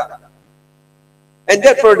product. And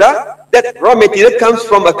that product, that raw material comes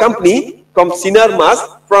from a company from Sinar Mas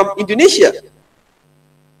from Indonesia.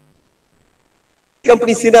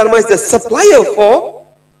 Company Sinar Mas is the supplier for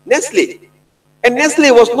Nestle. And Nestle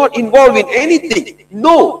was not involved in anything.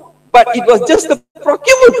 No, but it was just the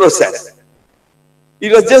procurement process.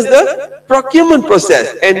 It was just the procurement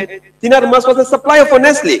process. And Sinar Mas was a supplier for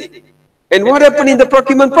Nestle. And what happened in the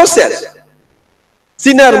procurement process?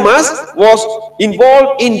 Sinar Mas was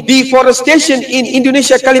involved in deforestation in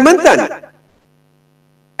Indonesia, Kalimantan.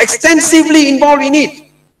 Extensively involved in it.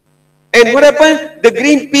 And what happened? The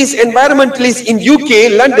Greenpeace environmentalists in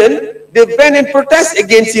UK, London, they went and protest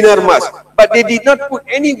against Sinar Mas. But they did not put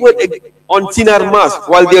any word on Sinar Mas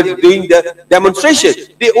while they were doing the demonstration.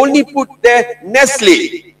 They only put their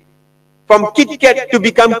Nestle from Kit Kat to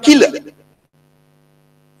become killer.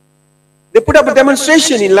 They put up a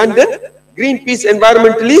demonstration in London, Greenpeace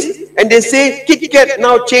environmentalists, and they say Kit Kat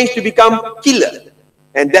now changed to become killer.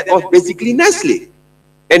 And that was basically Nestle.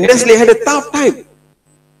 And Nestle had a tough time.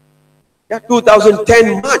 Yeah,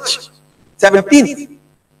 2010 March 17th.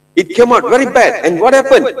 It came out very bad. And what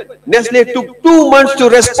happened? Nestle took 2 months to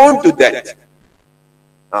respond to that.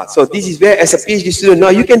 So this is where, as a PhD student, now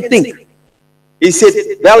you can think. He said,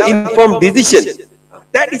 well-informed decision.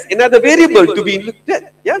 That is another variable to be looked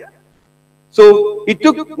at. Yeah. So it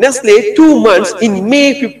took Nestle 2 months. In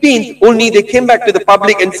May 15th, only they came back to the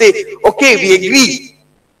public and say, okay, we agree.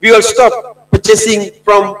 We will stop purchasing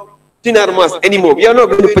from Sinar Mas anymore. We are not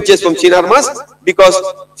going to purchase from Sinar Mas because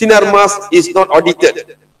Sinar Mas is not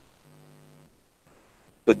audited.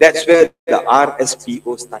 So that's where the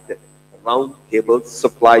RSPO started. Round Table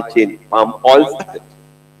Supply Chain Palm Oil started.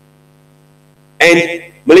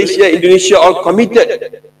 And Malaysia, Indonesia all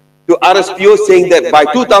committed to RSPO saying that by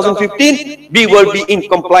 2015, we will be in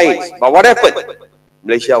compliance. But what happened?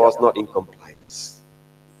 Malaysia was not in compliance.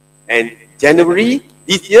 And January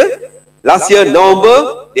this year, last year,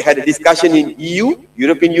 November, they had a discussion in EU,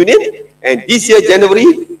 European Union, and this year,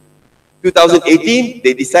 January 2018,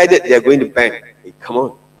 they decided they are going to ban. Hey, come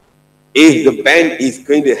on. If the ban is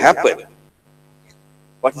going to happen,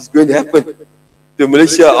 what is going to happen to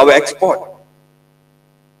Malaysia, our export?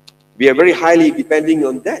 We are very highly depending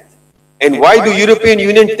on that. And why do European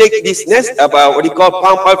Union take this nest about what you call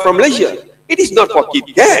palm oil from Malaysia? It is not for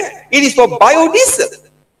Kit Kat. It is for biodiesel.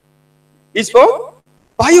 It's for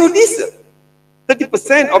biodiesel.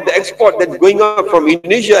 30% of the export that's going on from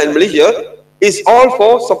Indonesia and Malaysia is all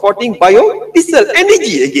for supporting biodiesel,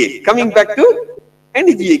 energy again. Coming back to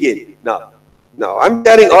energy again. Now I'm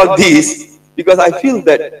sharing all this because I feel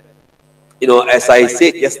that, you know, as I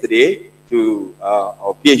said yesterday to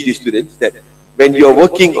our PhD students, that when you're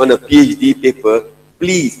working on a PhD paper,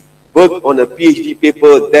 please work on a PhD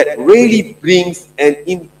paper that really brings an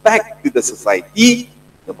impact to the society,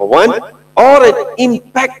 number one, or an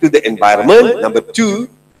impact to the environment, number two,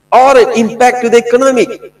 or an impact to the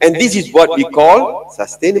economic. And this is what we call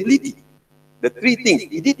sustainability. The three things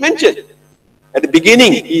he did mention. At the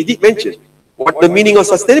beginning, he did mention what the meaning of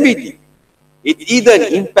sustainability. It's either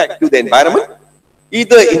an impact to the environment,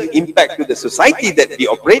 either an impact to the society that we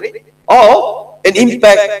operate or an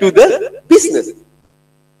impact to the business.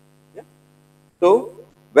 Yeah. So,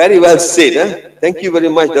 very well said. Thank you very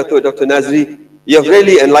much, Dr. Nadzri. You have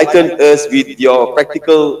really enlightened us with your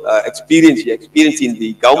practical experience, your experience in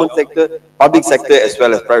the government sector, public sector, as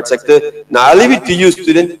well as private sector. Now, I'll leave it to you,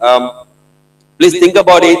 student. Please think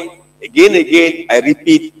about it. Again, I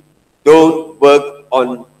repeat, don't work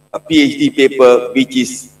on a PhD paper which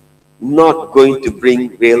is not going to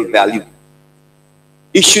bring real value.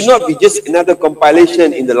 It should not be just another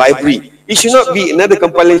compilation in the library. It should not be another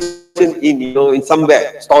compilation in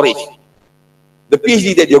somewhere, storage. The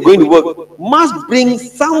PhD that you're going to work must bring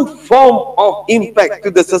some form of impact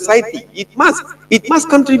to the society. It must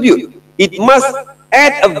contribute. It must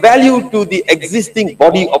add a value to the existing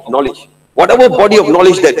body of knowledge. Whatever body of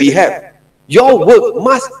knowledge that we have, your work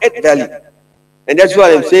must add value. And that's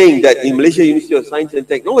why I'm saying that in Malaysia University of Science and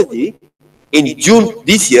Technology, in June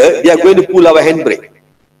this year, they are going to pull our handbrake.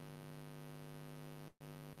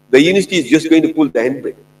 The university is just going to pull the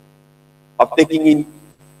handbrake of taking in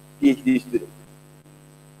PhD students.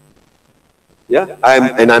 Yeah,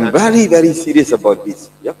 I'm very, very serious about this.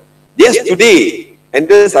 Yeah. Yes, today, and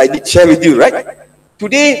this I did share with you, right?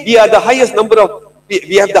 Today, we have the highest number of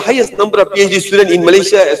PhD students in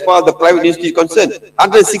Malaysia as far as the private university is concerned,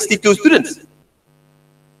 162 students.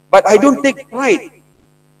 But I don't take pride.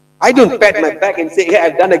 I don't pat my back and say, hey,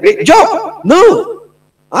 I've done a great job. No.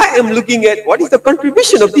 I am looking at what is the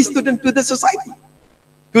contribution of these students to the society,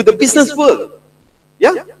 to the business world,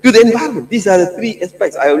 yeah, to the environment. These are the three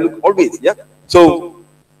aspects I look always, yeah. So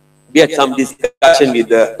we had some discussion with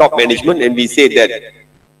the top management, and we said that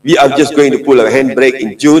we are just going to pull a handbrake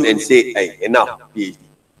in June and say, hey, enough PhD,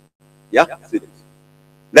 yeah.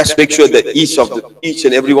 Let's make sure that each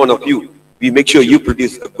and every one of you, we make sure you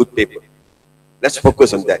produce a good paper. Let's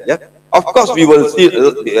focus on that, yeah. Of course, we will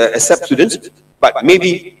still accept students, but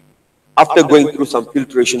maybe after going through some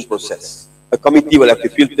filtration process, a committee will have to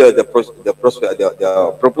filter the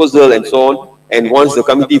proposal and so on. And once the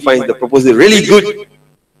committee finds the proposal really good,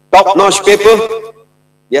 top-notch paper,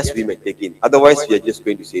 yes, we may take in. Otherwise, we are just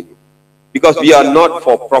going to say no. Because we are not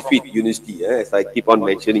for-profit university, as I keep on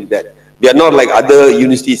mentioning that. We are not like other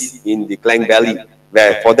universities in the Klang Valley,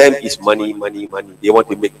 where for them it's money, money, money. They want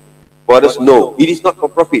to make. For us, no. It is not for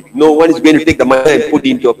profit. No one is going to take the money and put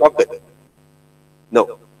it into your pocket.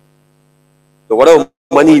 No. So whatever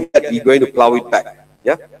money that we're going to plow it back.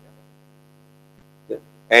 Yeah.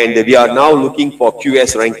 And we are now looking for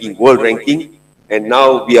QS ranking, world ranking. And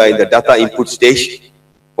now we are in the data input stage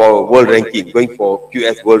for world ranking, going for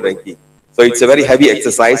QS world ranking. So it's a very heavy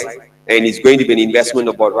exercise, and it's going to be an investment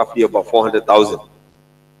about roughly about 400,000.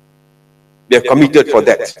 We are committed for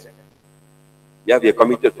that. Yeah, we are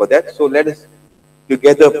committed for that. So let us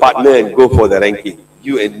together partner and go for the ranking.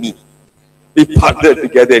 You and me. We partner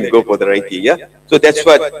together and go for the ranking. Yeah. So that's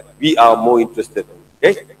what we are more interested in.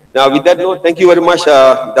 Okay. Now with that note, thank you very much,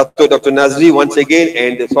 Dr. Nadzri, once again.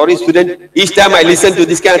 And sorry, student, each time I listen to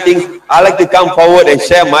this kind of thing, I like to come forward and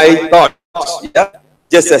share my thoughts. Yeah.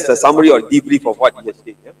 Just as a summary or debrief of what you have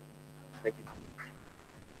said. Yeah. Thank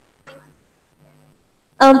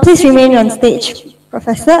you. Please remain on stage,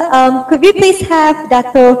 Professor. Could we please have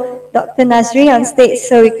Dr. Nadzri on stage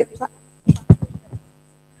so we could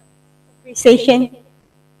appreciation.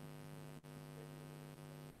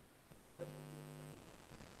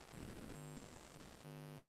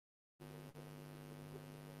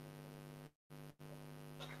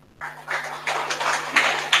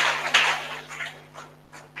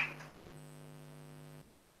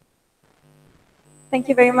 Thank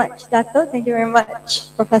you very much, Dato. Thank you very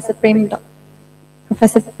much, Professor Prem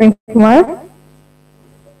Kumar.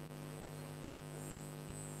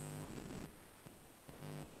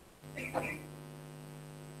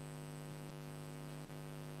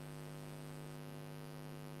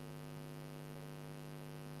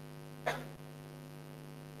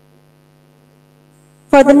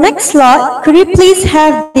 For the next slot, could we please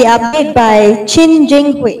have the update by Chin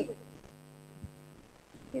Jing Hui?